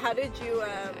 how did you,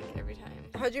 every time.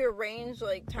 How'd you arrange,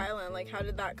 like, Thailand? Like, how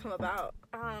did that come about?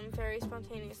 Very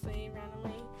spontaneously,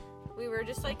 randomly. We were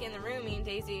just, like, in the room, me and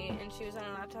Daisy, and she was on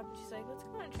her laptop, and she's like, let's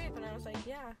go on a trip, and I was like,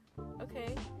 yeah,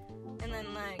 okay. And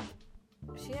then, like,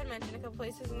 she had mentioned a couple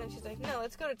places, and then she's like, no,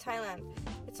 let's go to Thailand.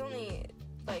 It's only,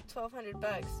 like,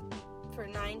 $1,200 for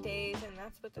 9 days, and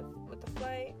that's with the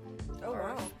flight. Oh,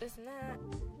 wow. This and that.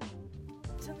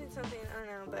 Something, I don't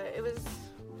know, but it was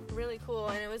really cool,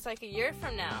 and it was, like, a year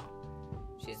from now.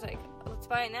 She's like, let's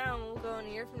buy it now, and we'll go in a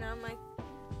year from now. I'm like,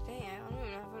 dang, I don't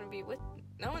even know if I'm going to be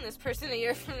knowing this person a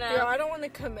year from now. Girl, I don't want to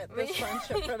commit this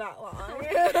friendship for that long.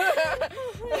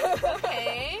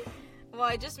 Okay. Well,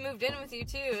 I just moved in with you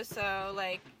too, so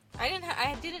like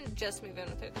I didn't just move in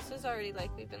with her. This was already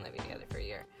like we've been living together for a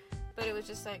year, but it was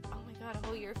just like, oh my god, a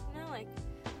whole year from now, like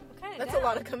what kind of That's down? a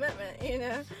lot of commitment, you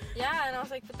know. Yeah, and I was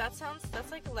like, but that's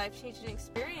like a life-changing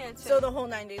experience. So the whole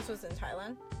 9 days was in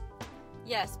Thailand?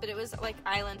 Yes, but it was like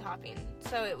island hopping,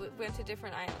 so it went to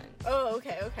different islands. Oh,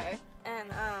 okay. And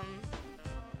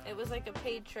it was like a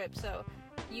paid trip, so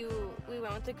we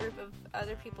went with a group of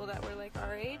other people that were like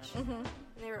our age, and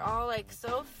they were all like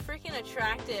so freaking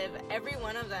attractive. Every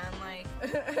one of them, like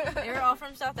they were all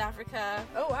from South Africa.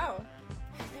 Oh wow.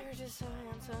 They were just so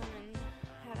handsome and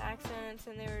had accents,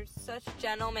 and they were such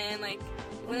gentlemen. Like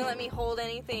wouldn't let me hold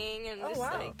anything, and just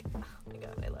like, oh my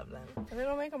god, I love them. They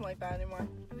don't make them like that anymore.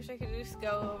 I wish I could just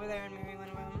go over there and marry one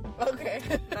of them. Okay.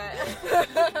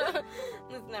 But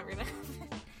that's never gonna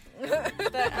happen.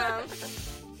 But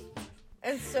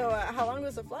And so, how long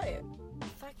was the flight?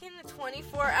 fucking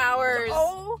 24 hours.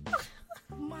 Oh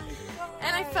my god.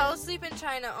 And I fell asleep in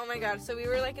China. Oh my god. So we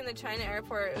were like in the China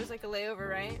airport. It was like a layover,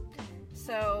 right?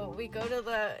 So we go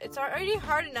to it's already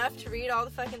hard enough to read all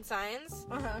the fucking signs.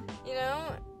 You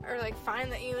know? Or like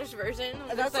find the English version.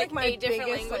 That's like my 8 different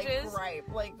biggest languages. like gripe.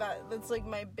 Like that's like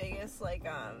my biggest like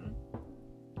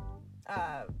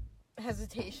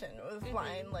hesitation with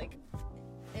flying like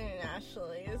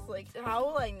internationally is like how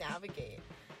will I navigate?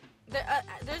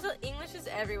 English is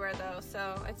everywhere though,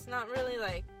 so it's not really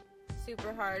like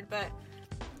super hard, but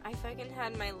I fucking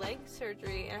had my leg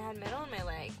surgery and I had metal in my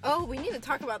leg. Oh, we need to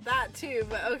talk about that too,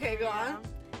 but okay, go on.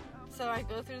 So I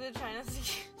go through the China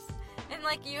and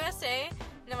like USA,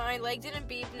 no, my leg didn't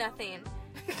beep, nothing.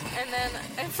 And then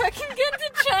I fucking get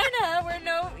to China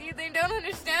where they don't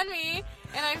understand me,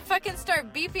 and I fucking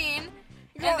start beeping.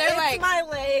 And they're like, my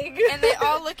leg. And they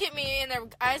all look at me, and their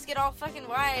eyes get all fucking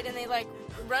wide, and they like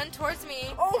run towards me.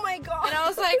 Oh my god. And I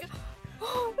was like,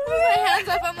 with my hands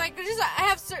up, I'm like, I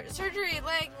have surgery,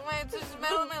 like, there's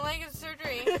metal in my leg is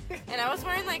surgery. And I was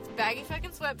wearing like baggy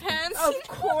fucking sweatpants. Of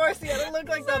course, you had to look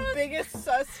like the biggest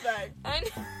suspect. I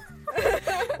know.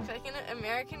 Fucking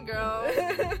American girl,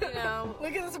 you know.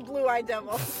 Look at this blue-eyed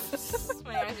devil.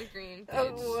 My eyes are green. Oh,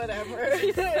 whatever.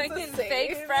 Fucking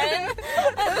fake friend.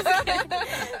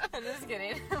 I'm just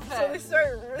kidding. So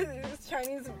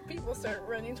Chinese people start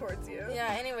running towards you.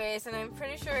 Yeah, anyways, and I'm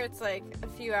pretty sure it's like a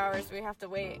few hours we have to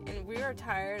wait, and we were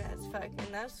tired as fuck,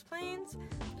 and those planes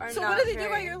are so not what did they do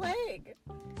about your leg?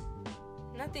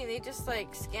 Nothing, they just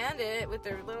like scanned it with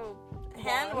their little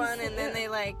hand one, and then they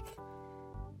like,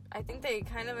 I think they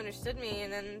kind of understood me,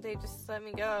 and then they just let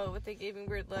me go, but they gave me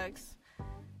weird looks.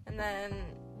 And then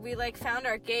we like found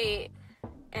our gate,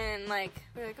 and like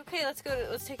we're like, okay, let's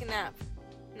take a nap.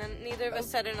 And then neither of us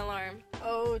set an alarm.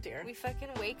 Oh dear. We fucking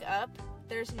wake up,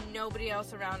 there's nobody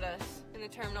else around us in the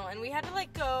terminal, and we had to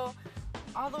like go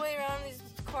all the way around these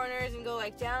corners and go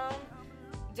like down,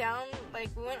 like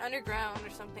we went underground or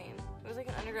something. It was like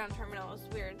an underground terminal. It was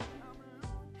weird.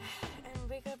 And we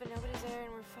wake up and nobody's there,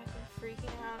 and we're fucking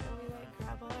freaking out, and we like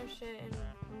grab all our shit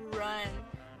and run.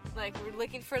 Like we're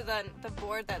looking for the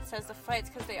board that says the flights,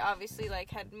 because they obviously like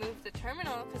had moved the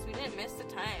terminal, because we didn't miss the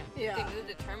time. Yeah. They moved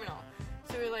the terminal.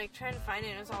 So we were like trying to find it,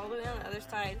 and it was all the way on the other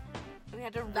side. And we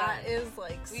had to run. That is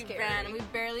like scary. We ran, and we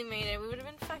barely made it. We would have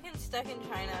been fucking stuck in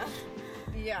China.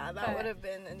 Yeah, that would have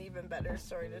been an even better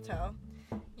story to tell.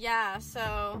 Yeah,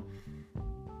 so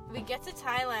we get to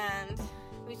Thailand.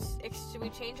 We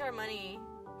change our money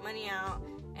out,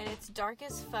 and it's dark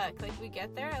as fuck. Like we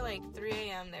get there at like 3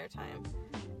 a.m. their time,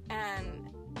 and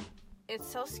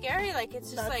it's so scary. Like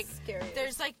it's just That's like scary.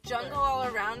 There's like jungle all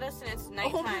around us, and it's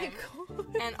nighttime. Oh my god.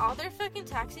 And all their fucking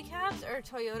taxi cabs are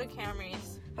Toyota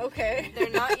Camrys. Okay. They're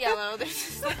not yellow. They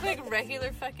just look like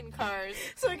regular fucking cars.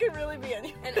 So it could really be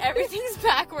anything. And everything's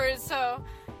backwards. So,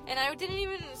 and I didn't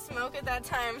even smoke at that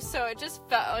time, so it just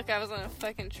felt like I was on a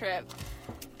fucking trip.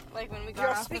 Like when we got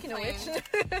off the plane. Speaking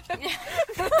of which.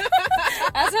 Yeah.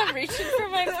 As I'm reaching for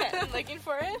my pen, looking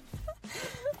for it.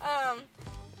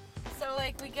 So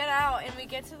like we get out and we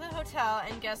get to the hotel,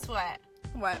 and guess what?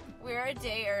 What? We're a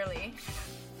day early.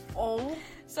 Oh.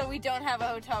 So we don't have a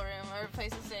hotel room or a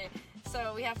place to stay.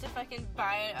 So we have to fucking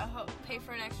pay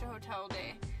for an extra hotel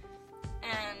day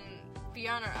and be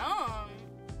on our own.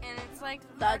 And it's like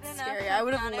That's hard enough, scary. like, I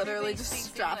would have not literally everybody just speaks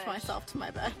strapped English. myself to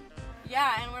my bed.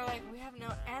 Yeah, and we're like, we have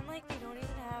no, and like they don't even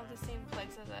have the same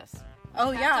plugs as us.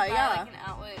 Oh We yeah, have to buy, yeah. like an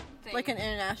outlet thing. Like an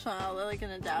international outlet, like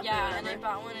an adapter. Yeah, or and I whatever.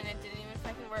 bought one and it didn't even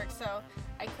fucking work. So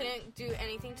I couldn't do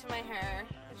anything to my hair.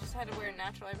 I just had to wear it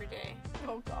natural every day.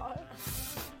 Oh god.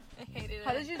 I hated it.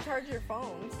 How did you charge your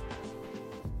phones?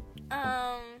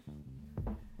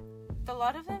 a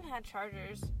lot of them had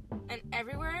chargers, and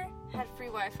everywhere had free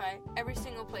Wi-Fi. Every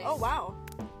single place. Oh, wow.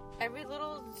 Every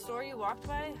little store you walked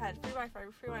by had free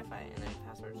Wi-Fi, and then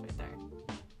passwords right there.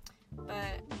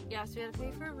 But, yeah, so we had to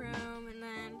pay for a room, and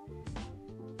then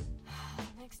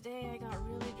the next day I got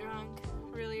really drunk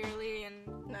really early, and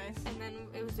Nice. and then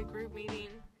it was a group meeting.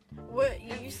 What,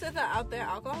 you said that out there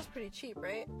alcohol's pretty cheap,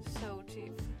 right? So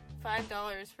cheap.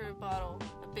 $5 for a bottle,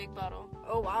 a big bottle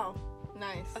Oh, wow.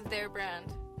 Nice. of their brand.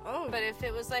 Oh, But if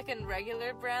it was like a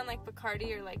regular brand like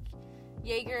Bacardi or like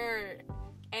Jaeger or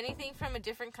anything from a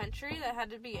different country that had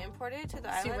to be imported to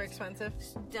the super islands, expensive.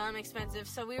 dumb expensive.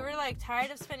 So we were like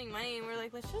tired of spending money, and we were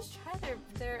like, let's just try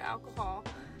their alcohol.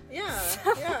 Yeah,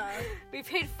 So, yeah. We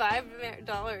paid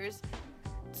 $5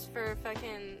 for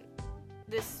fucking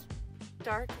this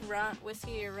dark rum,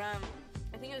 whiskey or rum.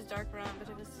 I think it was dark rum, but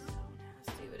it was so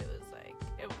nasty. But it was like,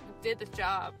 it did the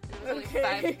job. It was only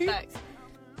 $5.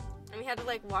 And we had to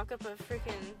like walk up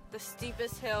the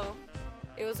steepest hill.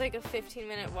 It was like a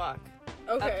 15-minute walk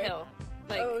uphill.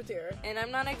 Like, oh, dear. and I'm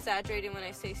not exaggerating when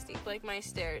I say steep. Like my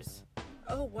stairs.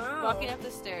 Oh, wow. Walking up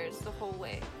the stairs the whole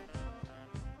way.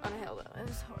 On a hill though. It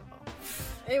was horrible.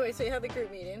 Anyway, so you had the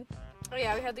group meeting. Oh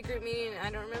yeah, we had the group meeting, and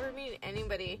I don't remember meeting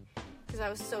anybody because I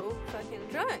was so fucking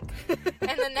drunk.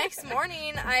 And the next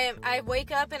morning, I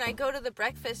wake up and I go to the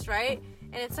breakfast, right?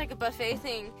 And it's like a buffet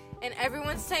thing, and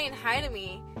everyone's saying hi to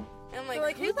me. And I'm like, They're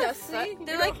like, who "Hey, the Destiny." fuck?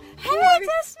 They're You're like, like, hey, "Who are you?"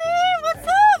 Destiny, what's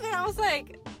up? And I was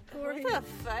like, Who are what you? the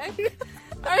fuck?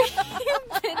 Are you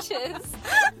bitches?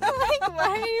 Like,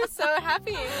 why are you so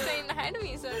happy and saying hi to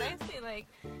me so nicely? Like,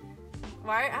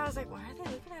 why? I was like, why are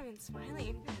they looking at me and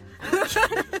smiling?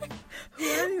 Who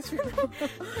are these people?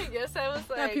 I guess I was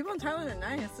Yeah, like, people in Thailand are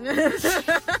nice.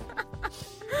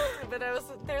 but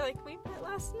they're like, we met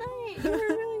last night. You were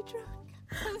really drunk.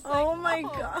 I was Oh, like, my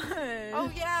oh. God.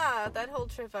 Oh yeah, that whole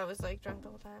trip I was like drunk the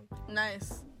whole time.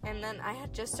 Nice. And then I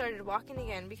had just started walking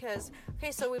again because,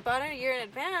 okay, so we bought it a year in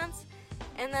advance,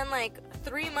 and then like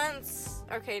 3 months,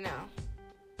 it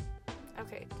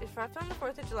wrapped on the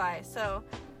 4th of July, so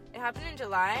it happened in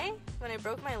July when I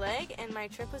broke my leg, and my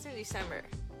trip was in December.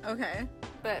 Okay.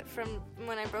 But from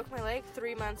when I broke my leg,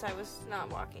 3 months I was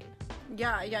not walking.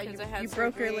 Yeah, Because I had you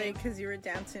broke your surgery. leg because you were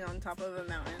dancing on top of a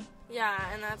mountain. Yeah,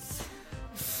 and that's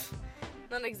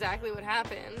not exactly what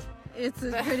happened. It's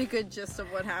a pretty good gist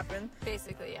of what happened.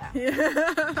 Basically, yeah.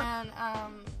 Yeah. And,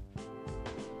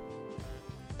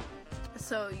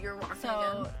 So you're walking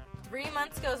so again. 3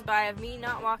 months goes by of me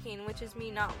not walking, which is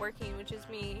me not working, which is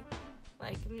me,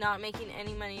 like, not making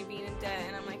any money, being in debt.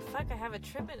 And I'm like, fuck, I have a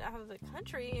trip out of the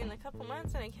country in a couple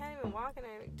months, and I can't even walk, and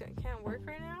I can't work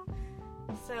right now.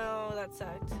 So that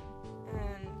sucked.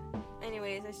 And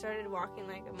anyways, I started walking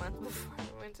like a month before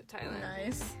I went to Thailand.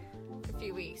 Nice. For a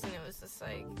few weeks, and it was just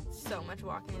like so much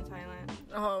walking in Thailand.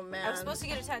 Oh, man. I was supposed to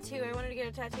get a tattoo. I wanted to get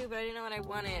a tattoo, but I didn't know what I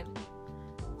wanted,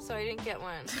 so I didn't get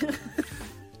one.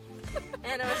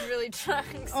 And I was really drunk.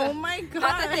 So Oh, my God.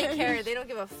 not that they care. They don't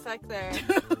give a fuck there.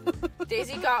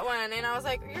 Daisy got one, and I was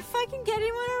like, "You're fucking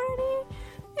getting one already?"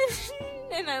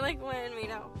 And I like went and made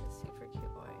out with a super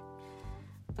cute boy.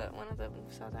 But one of the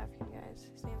South African guys,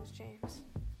 his name was James.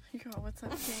 Girl, what's up,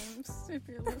 James? If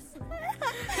you're listening.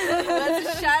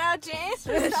 Let's shout out James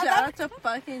from South Shout Africa. out to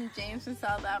fucking James from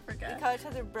South We Africa. call each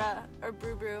other bruh or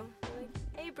brew. We're like,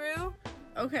 hey brew,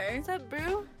 Okay, what's up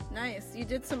brew? nice. You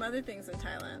did some other things in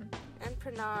Thailand. And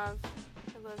Pranav.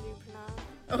 I love you,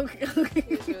 Pranav. Okay, okay.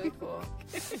 He was really cool.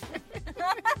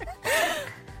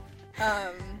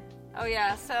 Um, Oh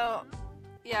yeah, so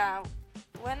yeah,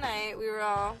 one night we were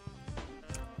all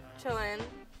chilling.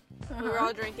 We were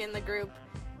all drinking, the group,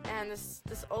 and this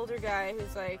older guy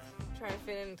who's like trying to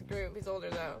fit into the group. He's older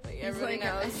though. Like, everybody like,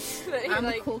 knows that he I'm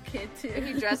like a cool kid too.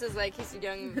 he dresses like he's a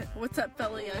young. What's up,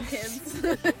 fellow young kids?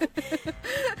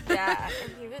 Yeah,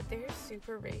 and they're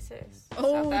super racist.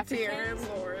 Oh South dear Africans.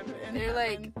 Lord! in They're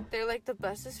heaven. like the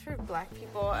bus is for black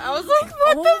people. I was like,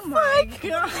 what Oh the my fuck?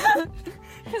 God!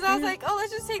 Because I was like, oh,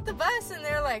 let's just take the bus, and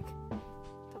they're like,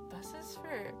 the bus is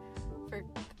for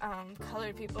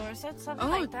colored people or something Oh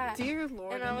like that. dear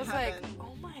Lord! And I in was heaven. like,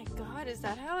 oh my God, is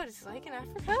that how it's like in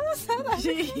Africa? South Africa?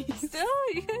 Jeez. Still,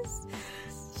 you guys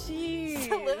Jeez.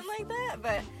 still living like that?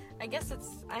 But I guess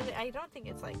I don't think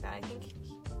it's like that. I think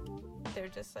they're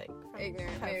just like from,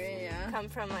 Ignorant, maybe, yeah. come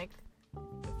from like a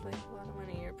lot of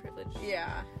money or privilege.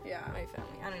 Yeah, yeah. My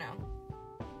family. I don't know.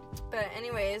 But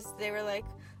anyways, they were like,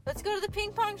 let's go to the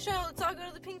ping pong show. Let's all go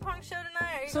to the ping pong show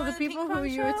tonight. Are you So going the to the people ping who pong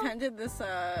you show? attended this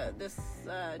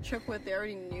trip with, they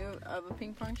already knew of a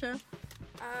ping pong show?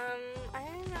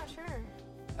 I'm not sure.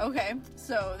 Okay,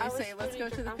 so I they say, let's go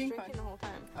to the ping pong. the whole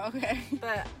time. Okay.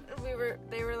 But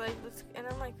they were like, let's, and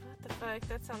I'm like, what the fuck?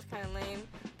 That sounds kind of lame.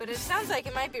 But it sounds like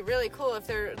it might be really cool if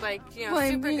they're like, you know,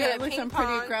 super good at like ping some pong.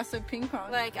 pretty aggressive ping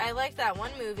pong. Like, I like that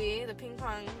one movie, the ping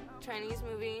pong Chinese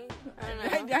movie. I don't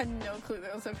know. I had no clue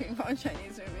there was a ping pong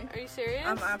Chinese movie. Are you serious?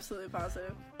 I'm absolutely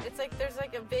positive. It's like, there's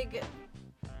like a big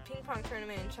ping pong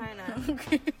tournament in China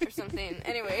Okay. or something.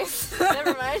 Anyways,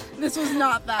 never mind. This was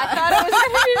not that. I thought it was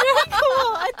going to be really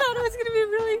cool. I thought it was going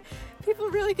to be people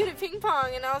really good at ping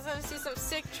pong, and I was going to see some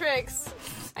sick tricks.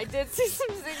 I did see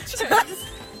some sick tricks.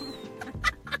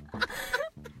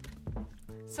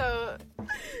 So,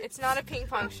 it's not a ping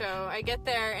pong show. I get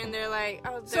there, and they're like,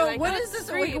 oh, so like, what oh, is this?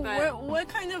 free, What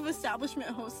kind of establishment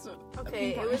hosts a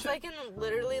okay, ping pong it was show? like in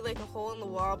literally like a hole in the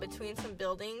wall between some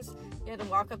buildings. You had to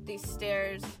walk up these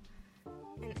stairs,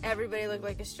 and everybody looked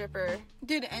like a stripper.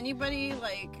 Did anybody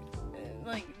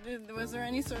was there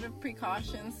any sort of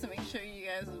precautions to make sure you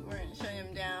guys weren't shutting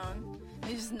them down?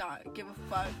 They just not give a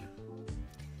fuck.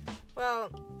 Well,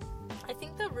 I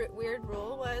think the weird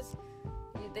rule was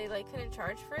they like couldn't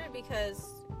charge for it because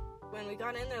when we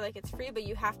got in, they're like, it's free, but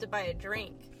you have to buy a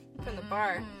drink from the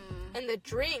bar, and the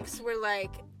drinks were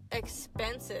like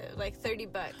expensive, like $30.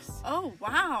 Oh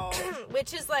wow.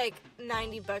 Which is like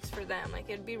 $90 for them. Like,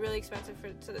 it'd be really expensive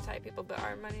to the Thai people, but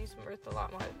our money's worth a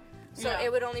lot more. So yeah.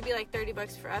 It would only be like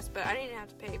 $30 for us, but I didn't have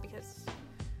to pay because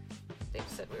they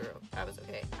just said I was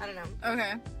okay. I don't know.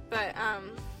 Okay. But I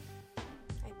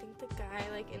think the guy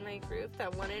like in my group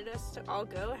that wanted us to all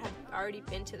go had already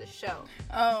been to the show.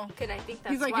 Oh. And I think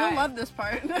that's He's like, why. you'll love this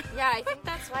part. Yeah, I think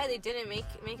that's why they didn't make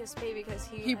us pay, because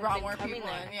he brought been more coming people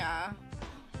there. in. Yeah.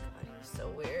 God, it was so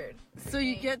weird. So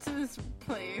you get to this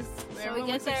place. So we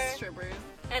get there, strippers.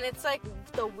 and it's like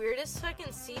the weirdest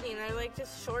fucking seating. They're like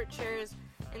just short chairs,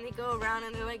 and they go around,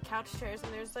 and they're like couch chairs,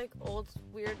 and there's like old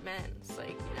weird men. It's like,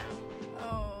 you know.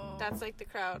 Oh. That's like the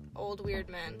crowd, old weird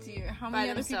men. How many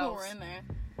other people were in there?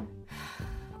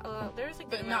 There was a good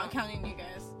But amount. not counting you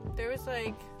guys. There was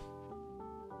like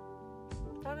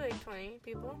probably like 20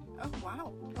 people. Oh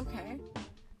wow. Okay.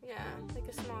 Yeah, like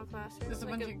a small classroom. There's a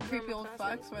like bunch of creepy old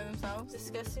fucks by themselves.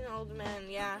 Disgusting old men,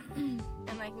 yeah.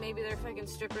 And like maybe they're fucking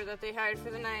stripper that they hired for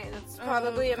the night. That's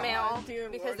probably a male,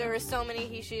 because Lord. there were so many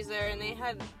he she's there, and they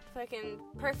had fucking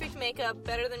perfect makeup,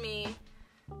 better than me.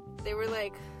 They were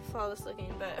like flawless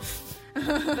looking,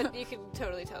 but you could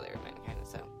totally tell they were men, kind of.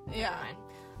 So yeah. Never mind.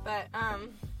 But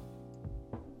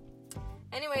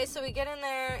anyway, so we get in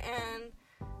there, and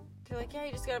they're like, yeah,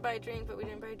 you just gotta buy a drink, but we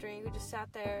didn't buy a drink. We just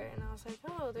sat there, and I was like,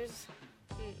 oh, there's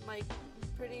like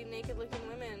pretty naked looking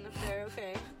women up there.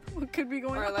 Okay. What could be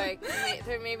going on? Or like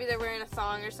maybe they're wearing a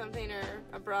thong or something, or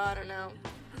a bra, I don't know.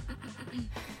 And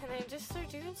they just start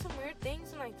doing some weird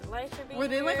things, and like the lights are being Were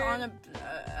they weird. like on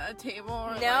a table?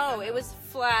 Or no, like it was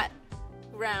flat,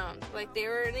 round. Like they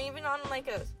weren't even on like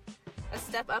a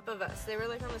step up of us. They were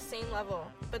like on the same level,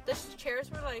 but the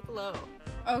chairs were like low.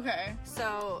 Okay.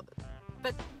 So,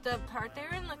 but the part they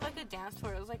were in looked like a dance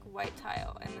floor. It was like white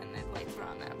tile, and then the lights were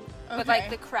on them. Okay. But like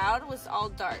the crowd was all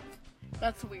dark.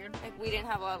 That's weird. Like we didn't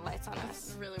have a lot of lights on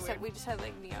us. Really Except weird. we just had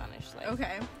like neonish lights.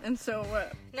 Okay. And so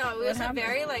what? No, it what was happened? a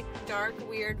very like dark,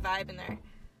 weird vibe in there.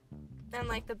 And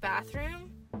like the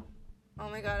bathroom. Oh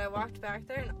my god, I walked back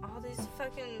there, and all these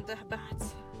fucking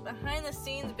behind the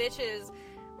scenes bitches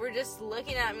were just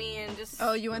looking at me and just.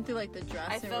 Oh, you went through like the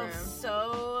dressing I felt room.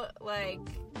 so like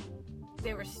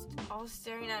they were all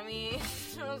staring at me.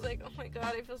 I was like, oh my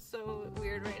god, I feel so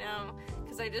weird right now,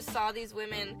 because I just saw these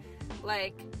women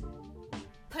like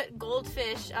put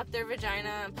goldfish up their vagina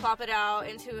and plop it out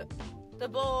into the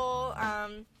bowl.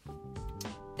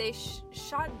 They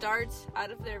shot darts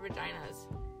out of their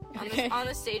vaginas on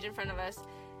the stage in front of us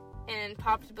and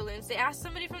popped balloons. They asked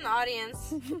somebody from the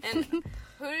audience, and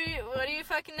what do you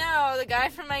fucking know? The guy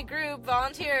from my group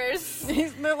volunteers.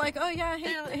 They're like, oh yeah,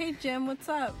 hey Jim, what's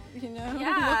up? You know,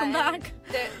 yeah, welcome back.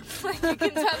 Like, you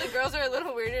can tell the girls are a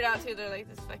little weirded out too. They're like,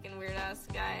 this fucking weird ass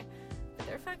guy. But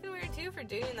they're fucking weird too for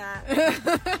doing that.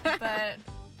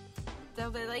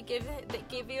 But they like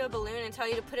give you a balloon and tell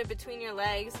you to put it between your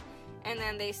legs, and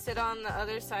then they sit on the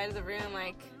other side of the room,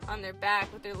 like on their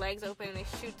back with their legs open, and they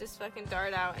shoot this fucking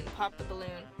dart out and pop the balloon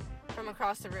from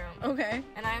across the room. Okay.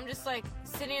 And I'm just like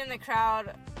sitting in the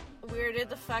crowd, weirded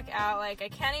the fuck out. Like I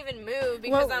can't even move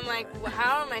because I'm like, well,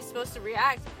 how am I supposed to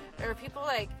react? Are people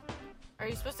like, are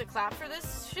you supposed to clap for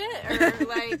this shit? Or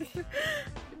like,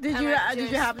 did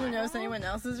you happen to notice anyone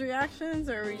else's reactions,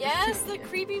 or were you yes, the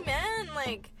creepy men,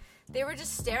 like they were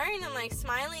just staring and like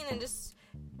smiling and just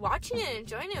watching it and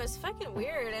enjoying it. It was fucking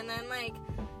weird. And then like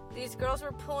these girls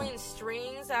were pulling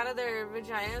strings out of their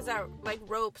vaginas that, like,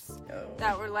 ropes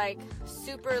that were, like,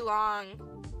 super long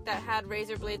that had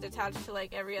razor blades attached to,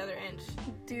 like, every other inch.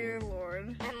 Dear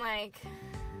Lord. And, like,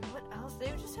 what else?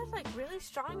 They just had, like, really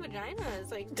strong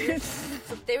vaginas. Like,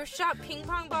 they were shot ping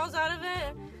pong balls out of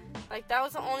it. Like, that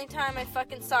was the only time I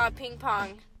fucking saw ping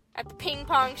pong. At the ping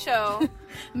pong show.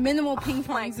 Minimal ping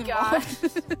pongs involved.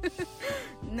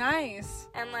 Nice.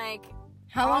 And, like...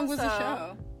 How long was the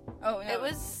show? Oh, no. It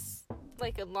was,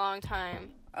 like, a long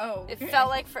time. Oh, It felt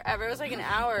like forever. It was, like, an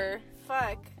hour.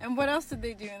 Fuck. And what else did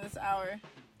they do in this hour?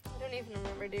 I don't even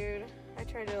remember, dude. I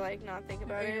try to, like, not think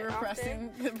about it. Are you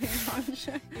repressing the ping pong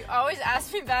show? You always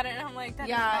ask me about it, and I'm like,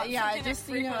 just,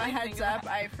 you know, a heads up,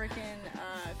 I freaking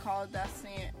call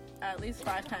Destiny at least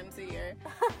 5 times a year,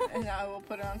 and I will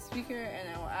put her on speaker, and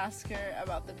I will ask her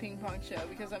about the ping pong show,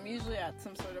 because I'm usually at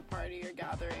some sort of party or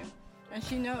gathering, and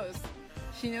she knows.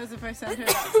 She knows if I send her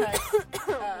that text.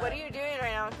 What are you doing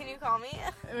right now? Can you call me?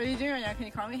 What are you doing right now? Can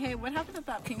you call me? Hey, what happened at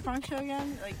that ping pong show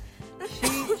again? Like,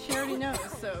 she already knows,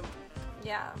 so...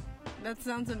 Yeah. That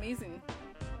sounds amazing.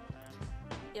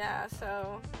 Yeah,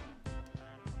 so...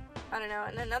 I don't know.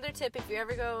 And another tip, if you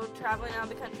ever go traveling out of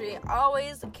the country,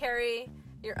 always carry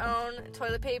your own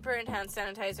toilet paper and hand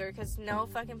sanitizer, because no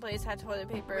fucking place had toilet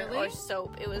paper or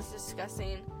soap. It was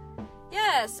disgusting.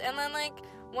 Yes, and then, like,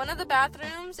 one of the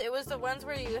bathrooms, it was the ones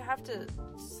where you have to,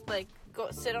 like,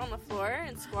 go sit on the floor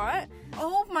and squat.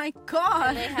 Oh my god!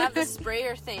 And they have the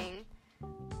sprayer thing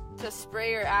to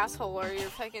spray your asshole or your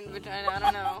fucking vagina, I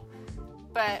don't know.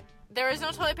 But there was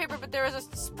no toilet paper, but there was a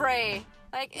spray.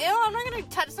 Like, ew, I'm not gonna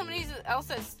touch somebody else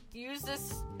that's used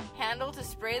this handle to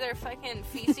spray their fucking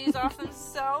feces off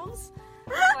themselves.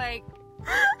 Like,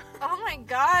 oh my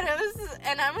god,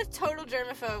 and I'm a total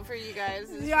germaphobe for you guys.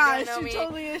 Yeah, you know she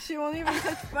totally is. She won't even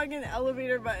touch fucking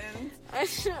elevator buttons. I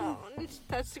know,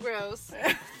 that's gross.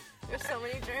 There's so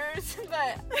many germs,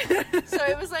 but, so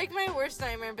it was like my worst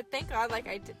nightmare, but thank god, like,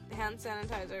 I did hand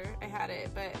sanitizer, I had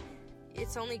it, but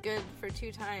it's only good for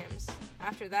 2 times.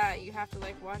 After that, you have to,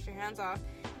 like, wash your hands off.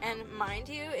 And mind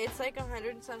you, it's like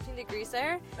 100-something degrees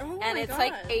there. Oh and my it's God.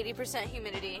 like 80%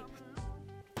 humidity.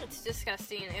 It's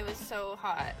disgusting. It was so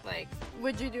hot. Like,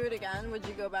 would you do it again? Would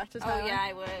you go back to Thailand? Oh, yeah,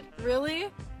 I would. Really?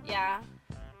 Yeah.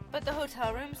 But the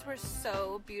hotel rooms were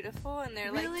so beautiful, and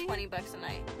they're like $20 a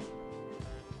night.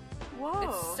 Whoa.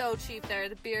 It's so cheap there.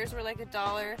 The beers were like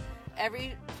 $1.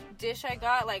 Every dish I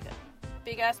got, like,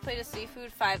 big ass plate of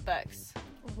seafood, $5.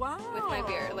 Wow. With my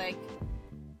beer, like,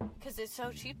 because it's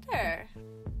so cheap there.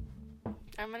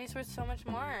 Our money's worth so much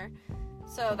more.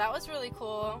 So that was really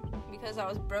cool because I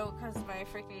was broke because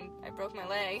I broke my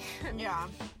leg. Yeah,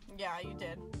 you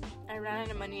did. I ran out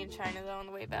of money in China though on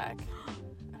the way back.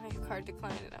 My card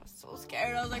declined and I was so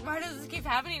scared. I was like, why does this keep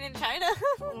happening in China?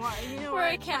 Why? You know where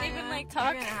what, I can't China, even like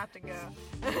talk. You're gonna have to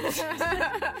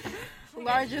go.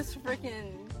 Largest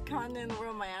freaking continent in the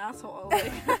world, my asshole.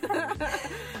 Like.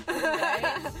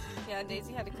 Right? Yeah,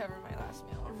 Daisy had to cover my last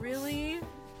meal. Really?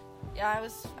 Yeah,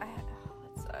 it sucked.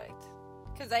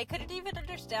 Because I couldn't even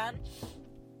understand,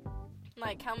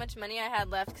 like, how much money I had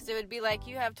left. Because it would be like,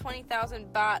 you have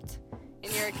 20,000 baht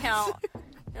in your account.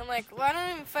 And I'm like, well, I don't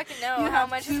even fucking know how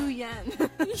much. 2 yen. So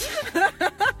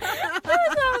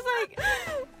I was like,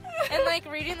 and like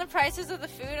reading the prices of the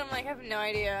food, I'm like, I have no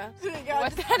idea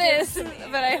what that is.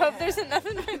 But I hope there's enough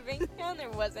in my bank account. There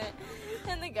wasn't.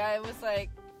 And the guy was like,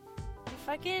 he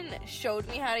fucking showed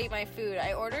me how to eat my food.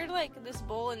 I ordered like this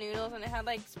bowl of noodles and it had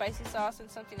like spicy sauce and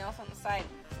something else on the side.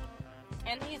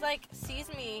 And he's like, sees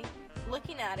me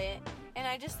looking at it, and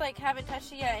I just like haven't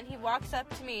touched it yet. And he walks up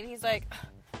to me and he's like,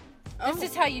 this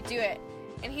is how you do it.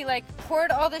 And he like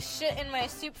poured all this shit in my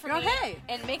soup for me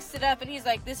and mixed it up, and he's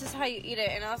like, this is how you eat it.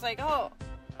 And I was like, oh,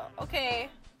 okay,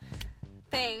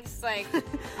 thanks. Like,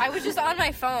 I was just on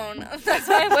my phone. That's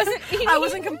why I wasn't eating. I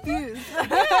wasn't confused.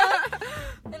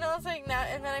 And I was like, nah.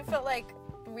 And then I felt like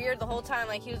weird the whole time,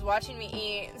 like he was watching me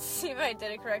eat and see if I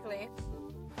did it correctly.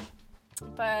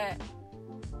 But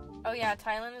oh yeah,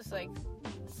 Thailand is like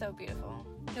so beautiful.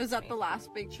 Was that the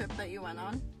last big trip that you went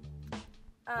on?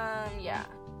 Yeah.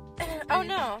 Oh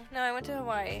no, I went to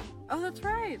Hawaii. Oh, that's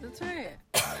right.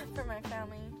 For my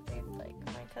family.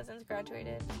 My cousins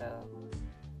graduated, so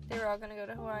they were all gonna go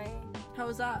to Hawaii. How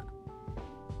was that?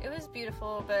 It was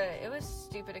beautiful, but it was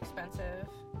stupid expensive.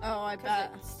 Oh, I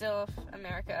bet. It's still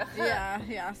America.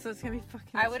 yeah, so it's gonna be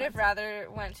fucking I would have rather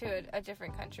went to a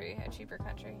different country, a cheaper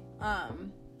country.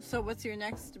 So what's your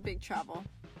next big travel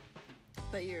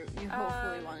that you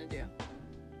hopefully want to do?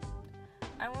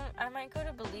 I might go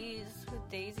to Belize with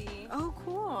Daisy. Oh,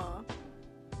 cool.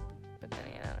 But then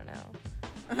again, I don't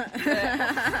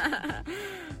know.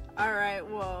 All right,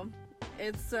 well,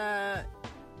 It's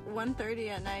 1:30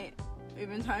 at night. We've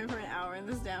been talking for an hour in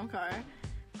this damn car.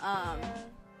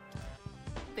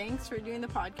 Thanks for doing the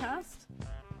podcast.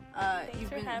 Thanks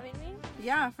for having me.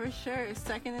 Yeah, for sure.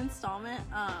 Second installment.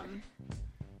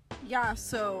 Yeah,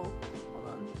 so hold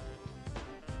on.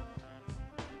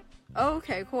 Oh,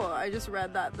 okay, cool. I just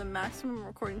read that the maximum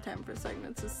recording time for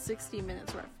segments is 60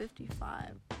 minutes. We're at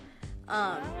 55.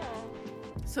 Wow.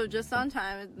 So just on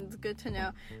time. It's good to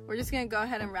know. We're just gonna go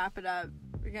ahead and wrap it up.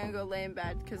 We're gonna go lay in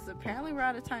bed because apparently we're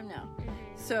out of time now.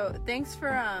 So thanks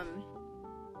for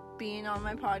being on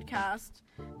my podcast.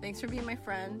 Thanks for being my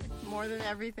friend more than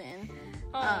everything.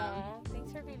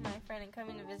 Thanks for being my friend and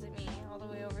coming to visit me all the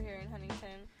way over here in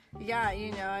Huntington. Yeah,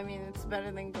 you know, I mean, it's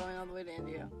better than going all the way to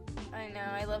India. I know.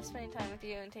 I love spending time with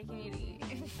you and taking you to eat.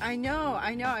 I know.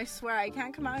 I swear I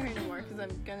can't come out here anymore because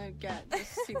I'm gonna get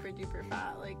just super duper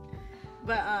fat.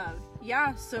 But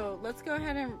yeah. So let's go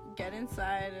ahead and get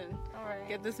inside and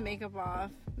get this makeup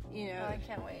off. You know. Oh, I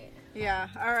can't wait. Yeah.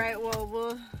 All right. Well,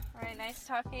 All right. Nice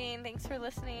talking. Thanks for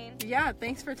listening. Yeah.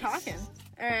 Thanks for talking.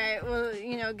 All right. Well,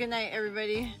 you know. Good night,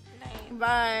 everybody. Good night.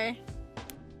 Bye.